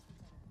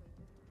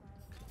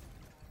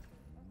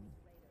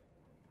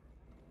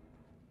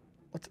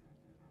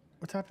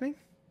 What's happening?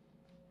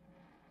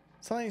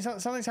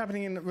 Something's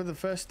happening with the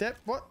first step.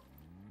 What?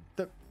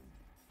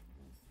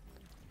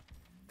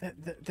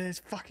 There's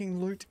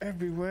fucking loot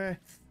everywhere.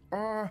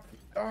 Oh,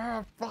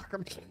 fuck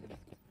 'em.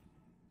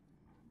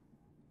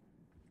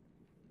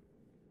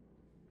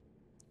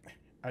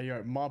 Hey,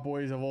 yo, my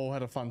boys have all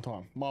had a fun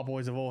time. My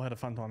boys have all had a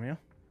fun time here.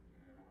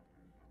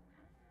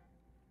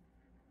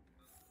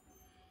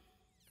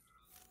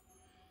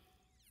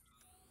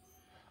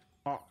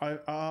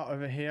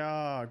 Over here,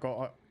 I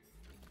got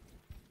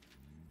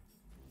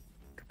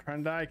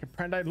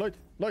Comprende, loot.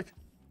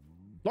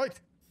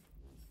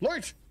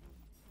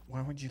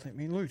 Why would you let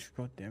me loot?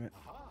 God damn it.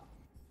 Aha!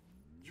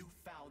 You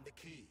found the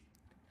key.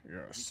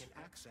 Yes. We can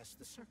access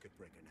the circuit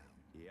breaker now.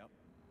 Yep.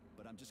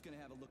 But I'm just gonna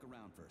have a look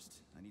around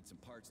first. I need some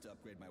parts to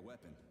upgrade my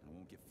weapon. I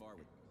won't get far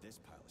with this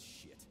pile of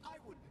shit. I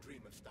wouldn't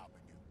dream of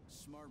stopping you.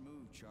 Smart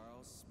move,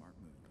 Charles. Smart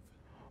move.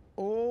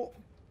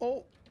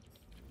 Oh.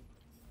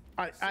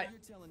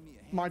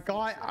 My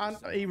guy,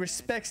 he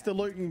respects the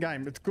looting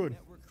game. It's good.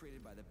 Network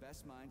created by the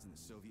best minds in the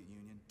Soviet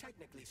Union.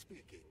 Technically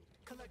speaking,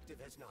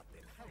 Collective has not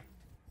been hacked.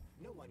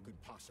 No one could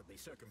possibly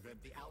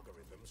circumvent the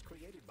algorithms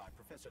created by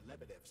Professor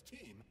Lebedev's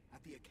team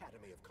at the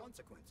Academy of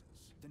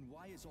Consequences. Then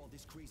why is all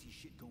this crazy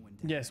shit going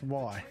down? Yes,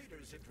 why? The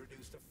traders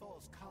introduced a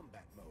false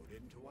combat mode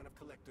into one of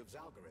Collective's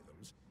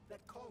algorithms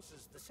that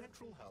causes the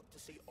central hub to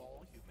see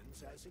all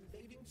humans as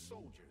invading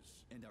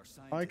soldiers. And our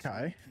scientists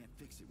Okay. can't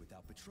fix it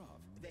without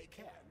Petrov. They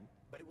can,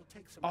 but it will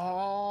take some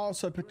Oh, time,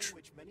 so during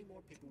which many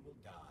more people will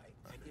die,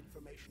 and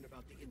information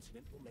about the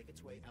incident will make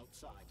its way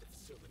outside the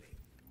facility.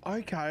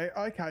 Okay.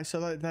 So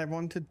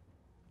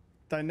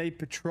they need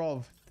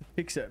Petrov to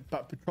fix it,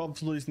 but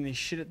Petrov's losing his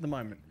shit at the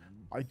moment.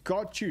 I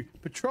got you,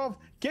 Petrov.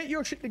 Get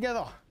your shit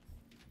together,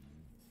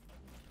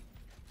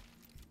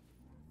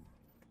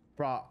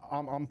 bruh.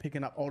 I'm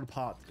picking up all the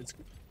parts. It's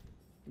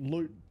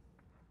loot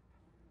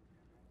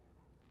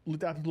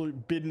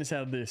absolute business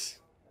out of this.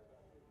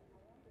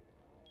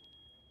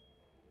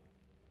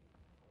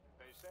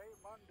 They say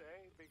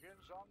Monday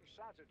begins on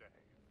Saturday,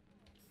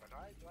 but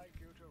I'd like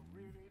you to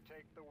really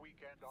take the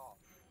weekend off.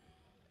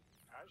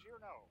 As you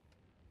know,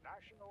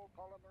 national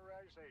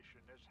polymerization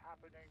is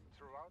happening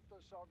throughout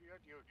the Soviet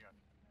Union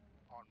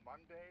on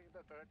Monday the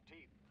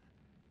 13th.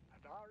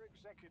 And our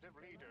executive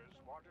leaders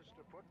want us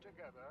to put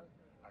together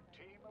a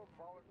team of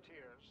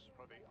volunteers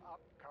for the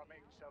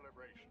upcoming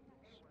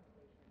celebrations.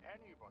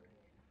 Anybody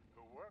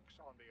who works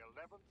on the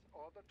 11th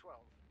or the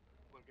 12th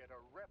will get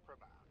a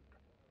reprimand,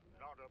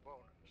 not a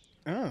bonus.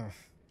 Oh.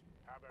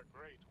 Have a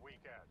great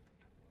weekend.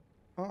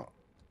 Well,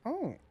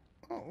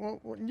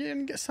 you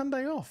didn't get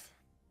Sunday off.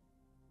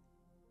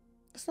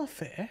 That's not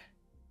fair.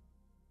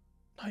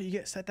 No, you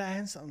get Saturday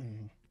and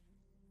something.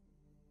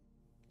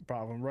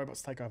 Bro, when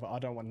robots take over, I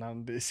don't want none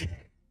of this.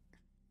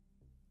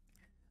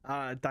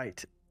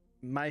 Date.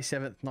 May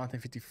 7th,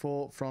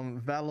 1954.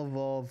 From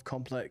Valovov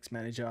Complex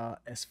Manager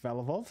S.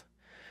 Valovov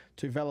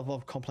to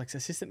Valovov Complex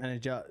Assistant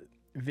Manager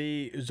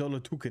V.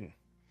 Zolotukhin.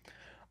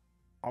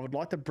 I would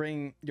like to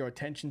bring your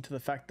attention to the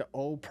fact that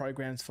all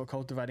programs for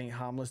cultivating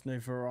harmless new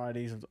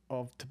varieties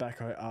of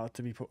tobacco are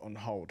to be put on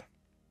hold.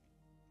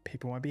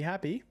 People won't be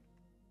happy.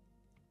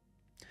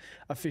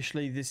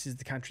 Officially, this is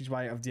the country's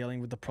way of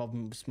dealing with the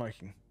problem of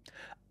smoking.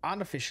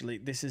 Unofficially,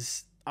 this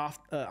is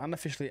after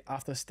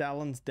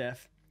Stalin's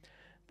death,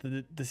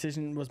 the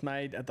decision was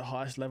made at the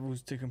highest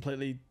levels to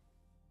completely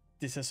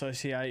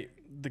disassociate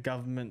the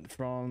government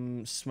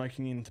from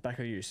smoking and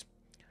tobacco use.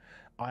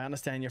 I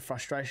understand your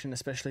frustration,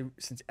 especially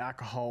since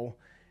alcohol,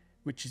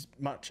 which is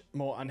much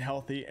more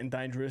unhealthy and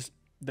dangerous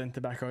than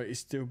tobacco, is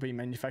still being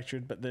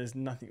manufactured, but there's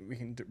nothing we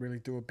can really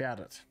do about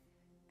it.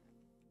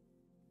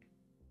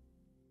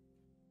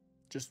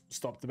 Just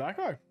stop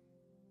tobacco.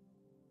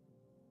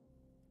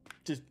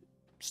 Just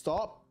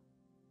stop.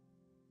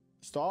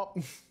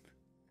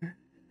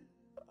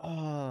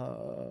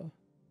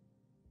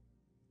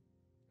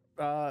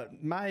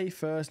 May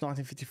 1st,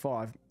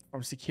 1955,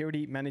 from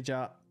Security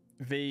Manager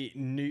V.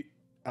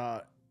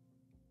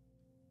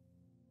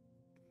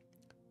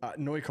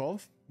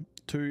 Noikov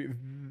to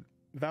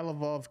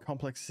Valovov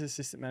Complex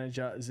Assistant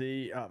Manager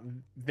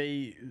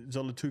V.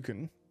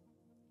 Zolotukhin.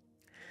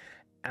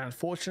 An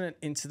unfortunate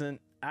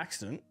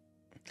accident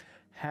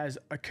has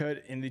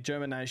occurred in the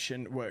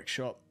germination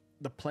workshop.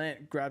 The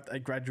plant grabbed a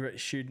graduate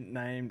student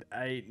named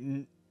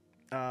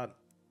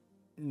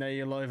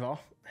Nayalova.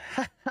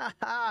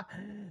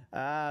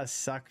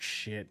 Suck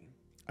shit.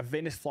 A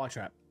Venus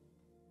flytrap,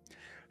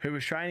 who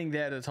was training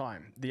there at the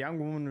time. The young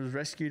woman was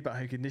rescued, but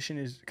her condition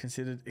is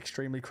considered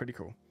extremely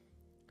critical.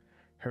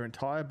 Her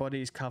entire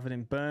body is covered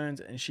in burns,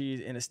 and she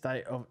is in a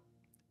state of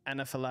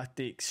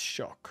anaphylactic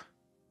shock.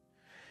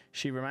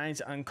 She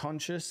remains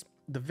unconscious.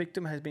 The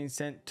victim has been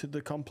sent to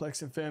the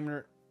complex's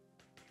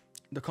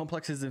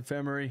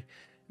infirmary,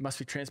 must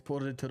be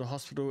transported to the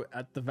hospital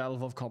at the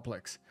Valovov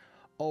complex.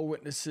 All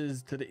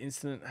witnesses to the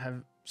incident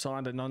have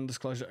signed a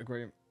non-disclosure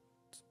agreement.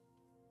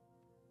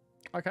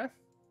 Okay.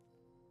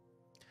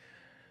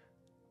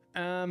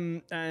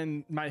 And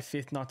May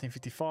 5th,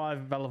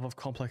 1955, Valovov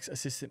Complex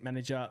Assistant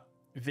Manager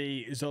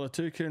V.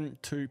 Zolotukhin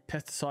to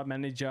Pesticide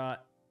Manager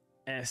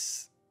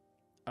S.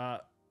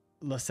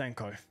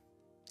 Lysenko.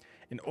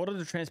 In order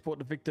to transport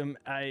the victim,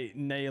 a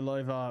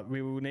Nayalova,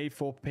 we will need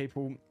 4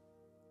 people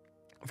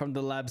from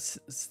the lab's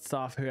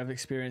staff who have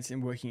experience in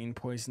working in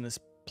poisonous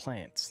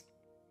plants.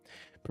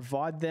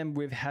 Provide them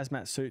with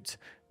hazmat suits.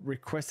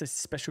 Request a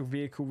special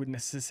vehicle with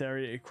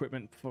necessary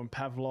equipment from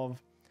Pavlov.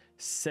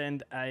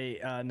 Send a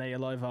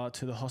Nayalova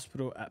to the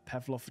hospital at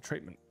Pavlov for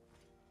treatment.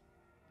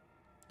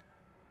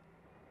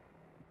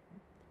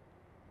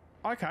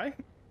 Okay.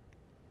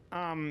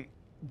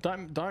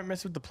 Don't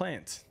mess with the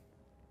plants.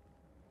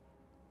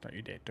 Don't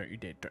you dare! Don't you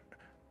dare! Don't.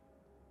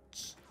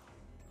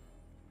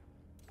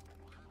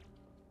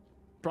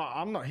 Bruh,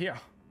 I'm not here.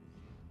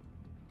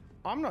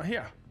 I'm not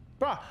here.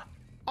 Bruh,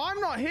 I'm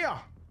not here.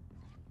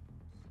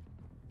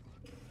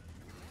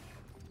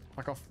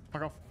 Fuck off.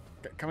 Fuck off.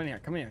 Come in here.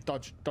 Come in here.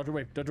 Dodge. Dodge a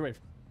wave. Dodge a wave.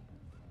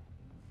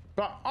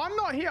 Bruh, I'm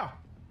not here.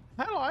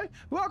 Hello.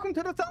 Welcome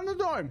to the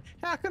Thunderdome.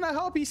 How can I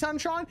help you,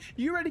 sunshine?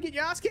 You ready to get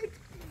your ass kicked?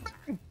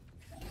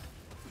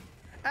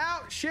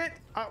 Ow, shit.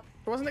 I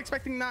wasn't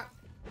expecting that.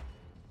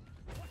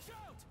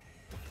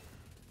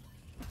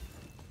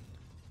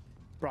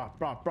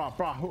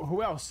 Bruh.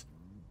 Who else?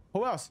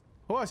 Who else?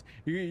 Who else?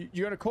 You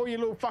gonna call your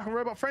little fucking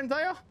robot friends, are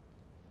you?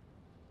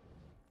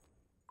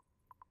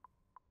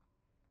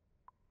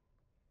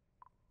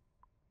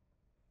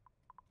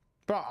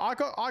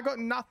 Bruh, I got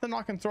nothing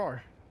I can throw.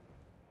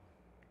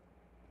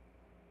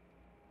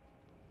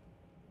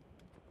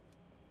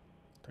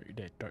 Don't you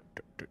dare.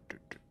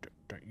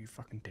 Don't you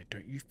fucking dare.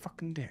 Don't you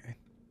fucking dare.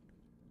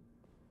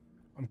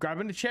 I'm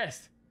grabbing the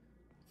chest.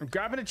 I'm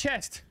grabbing the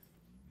chest.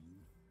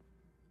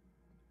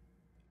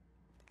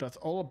 That's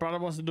all a brother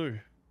wants to do.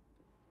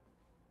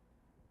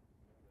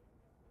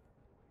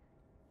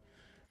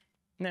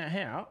 Now,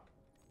 how?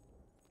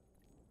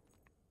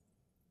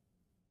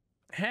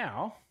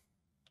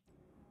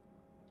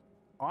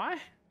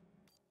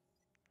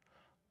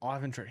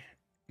 Inventory.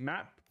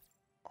 Map.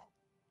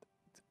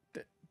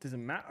 There's a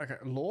map. Okay,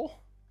 law.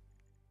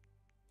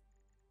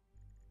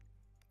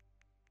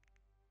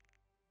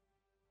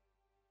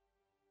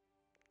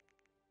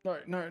 No.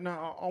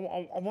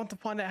 I want to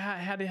find out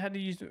how to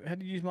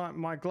use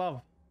my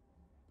glove.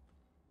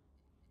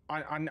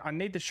 I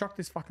need to shock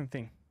this fucking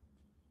thing.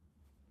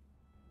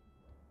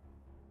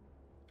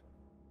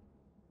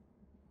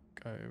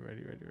 Go,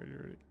 ready.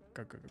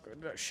 Go.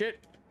 Shit.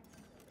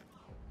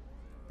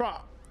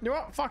 Bruh, you know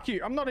what? Fuck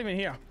you. I'm not even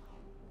here.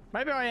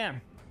 Maybe I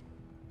am.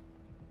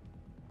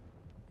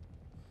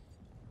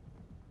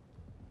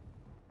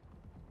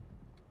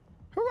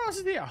 Who else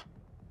is here?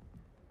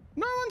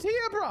 No one's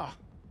here, bruh.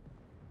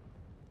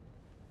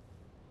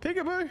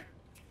 Peekaboo.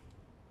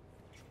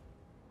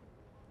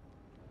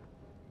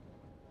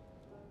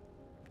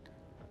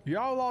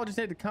 Y'all just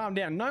need to calm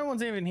down. No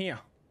one's even here.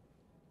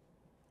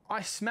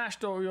 I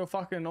smashed all your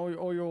fucking all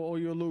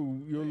your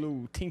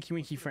little tinky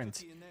winky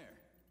friends. In there.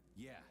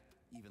 Yeah,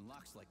 even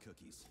Locke's like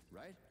cookies,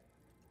 right?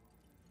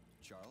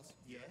 Charles?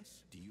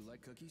 Yes? Do you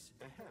like cookies?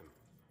 Ahem.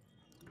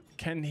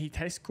 Can he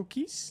taste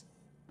cookies?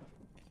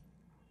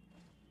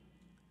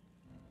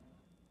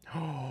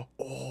 Oh,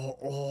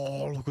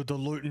 look at the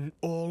looting.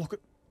 Look at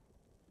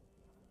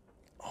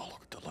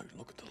the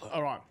loot.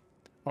 All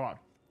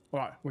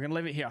right. We're gonna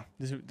leave it here.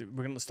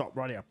 We're gonna stop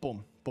right here.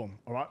 Boom.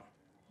 All right.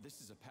 This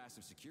is a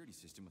passive security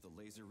system with a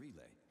laser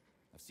relay.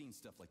 I've seen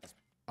stuff like this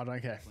I don't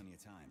care. plenty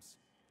of times.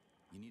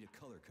 You need a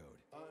color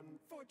code.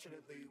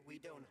 Unfortunately, we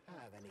don't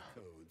have any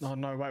codes.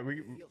 No, wait.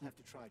 You'll have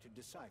to try to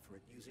decipher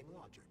it using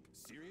logic.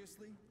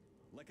 Seriously?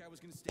 Like I was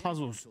gonna stay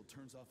Puzzles. until it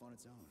turns off on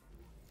its own.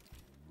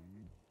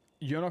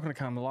 You're not gonna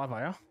come alive,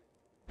 are you?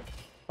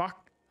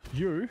 Fuck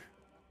you.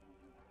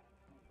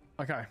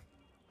 Okay.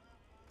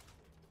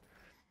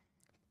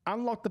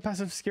 Unlock the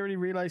passive security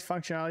relays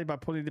functionality by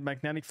putting the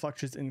magnetic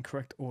fluxes in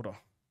correct order.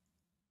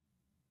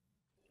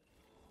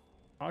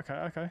 Okay.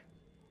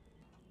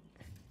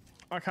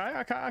 Yeah,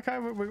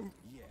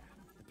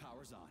 the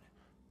power's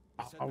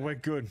on. We're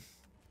good.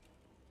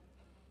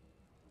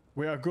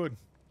 We are good.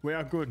 Where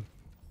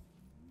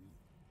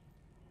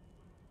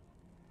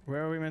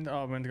are we meant to?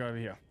 Oh, we're meant to go over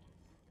here.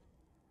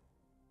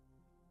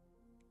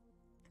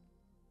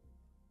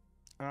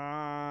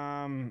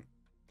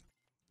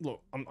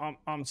 Look,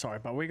 I'm sorry,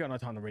 but we got no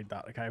time to read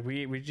that. Okay,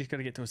 we just got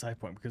to get to a safe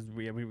point because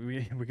we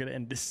got to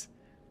end this.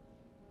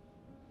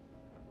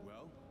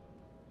 Well,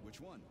 which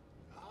one?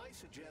 I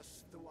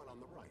suggest the one on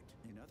the right.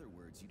 In other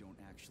words, you don't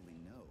actually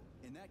know.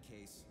 In that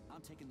case,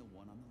 I'm taking the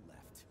one on the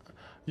left.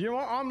 You know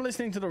what? I'm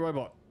listening to the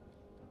robot.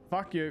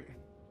 Fuck you.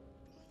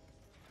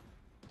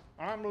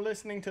 I'm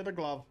listening to the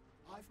glove.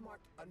 I've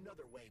marked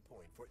another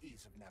waypoint for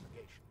ease of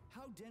navigation.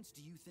 How dense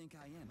do you think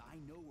I am? I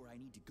know where I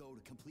need to go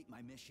to complete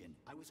my mission.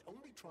 I was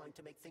only trying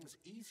to make things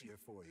easier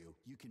for you.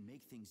 You can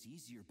make things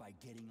easier by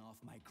getting off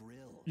my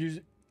grill.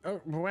 Use.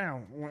 Oh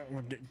wow!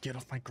 Get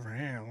off my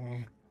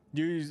ground.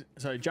 Use.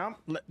 So jump.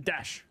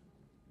 Dash.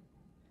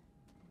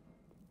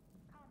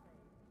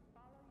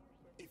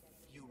 If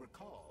you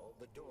recall,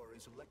 the door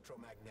is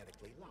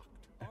electromagnetically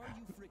locked. Are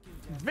you freaking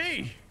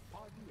V.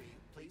 Pardon me.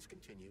 Please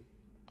continue.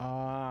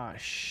 Ah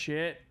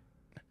shit.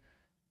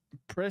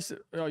 Press.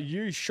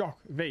 Use shock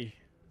V.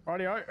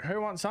 Rightio,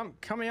 who wants some?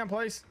 Come here,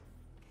 please.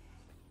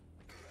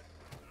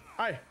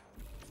 Hey,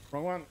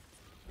 wrong one.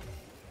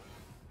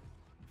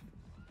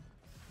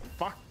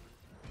 Fuck.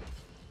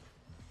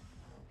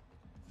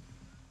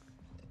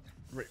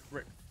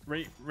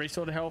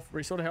 Restore the health.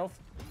 Restore the health.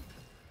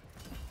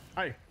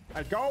 Hey,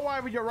 hey, go away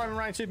with your Roman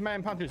Reigns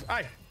Superman punches.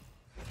 Hey.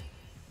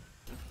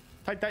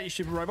 Take that, you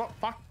stupid robot.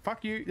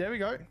 Fuck you. There we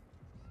go.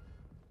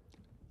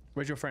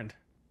 Where's your friend?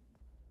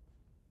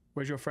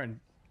 Where's your friend?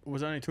 It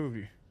was only two of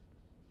you.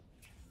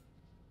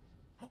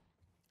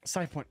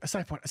 Save point. A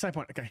save point. A save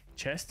point. Okay.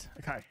 Chest.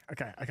 Okay.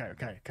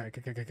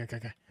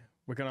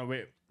 We're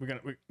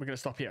gonna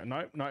stop here.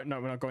 No. We're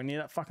not going near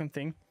that fucking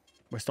thing.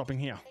 We're stopping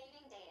here.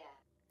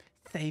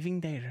 Saving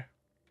data.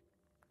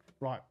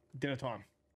 Right. Dinner time.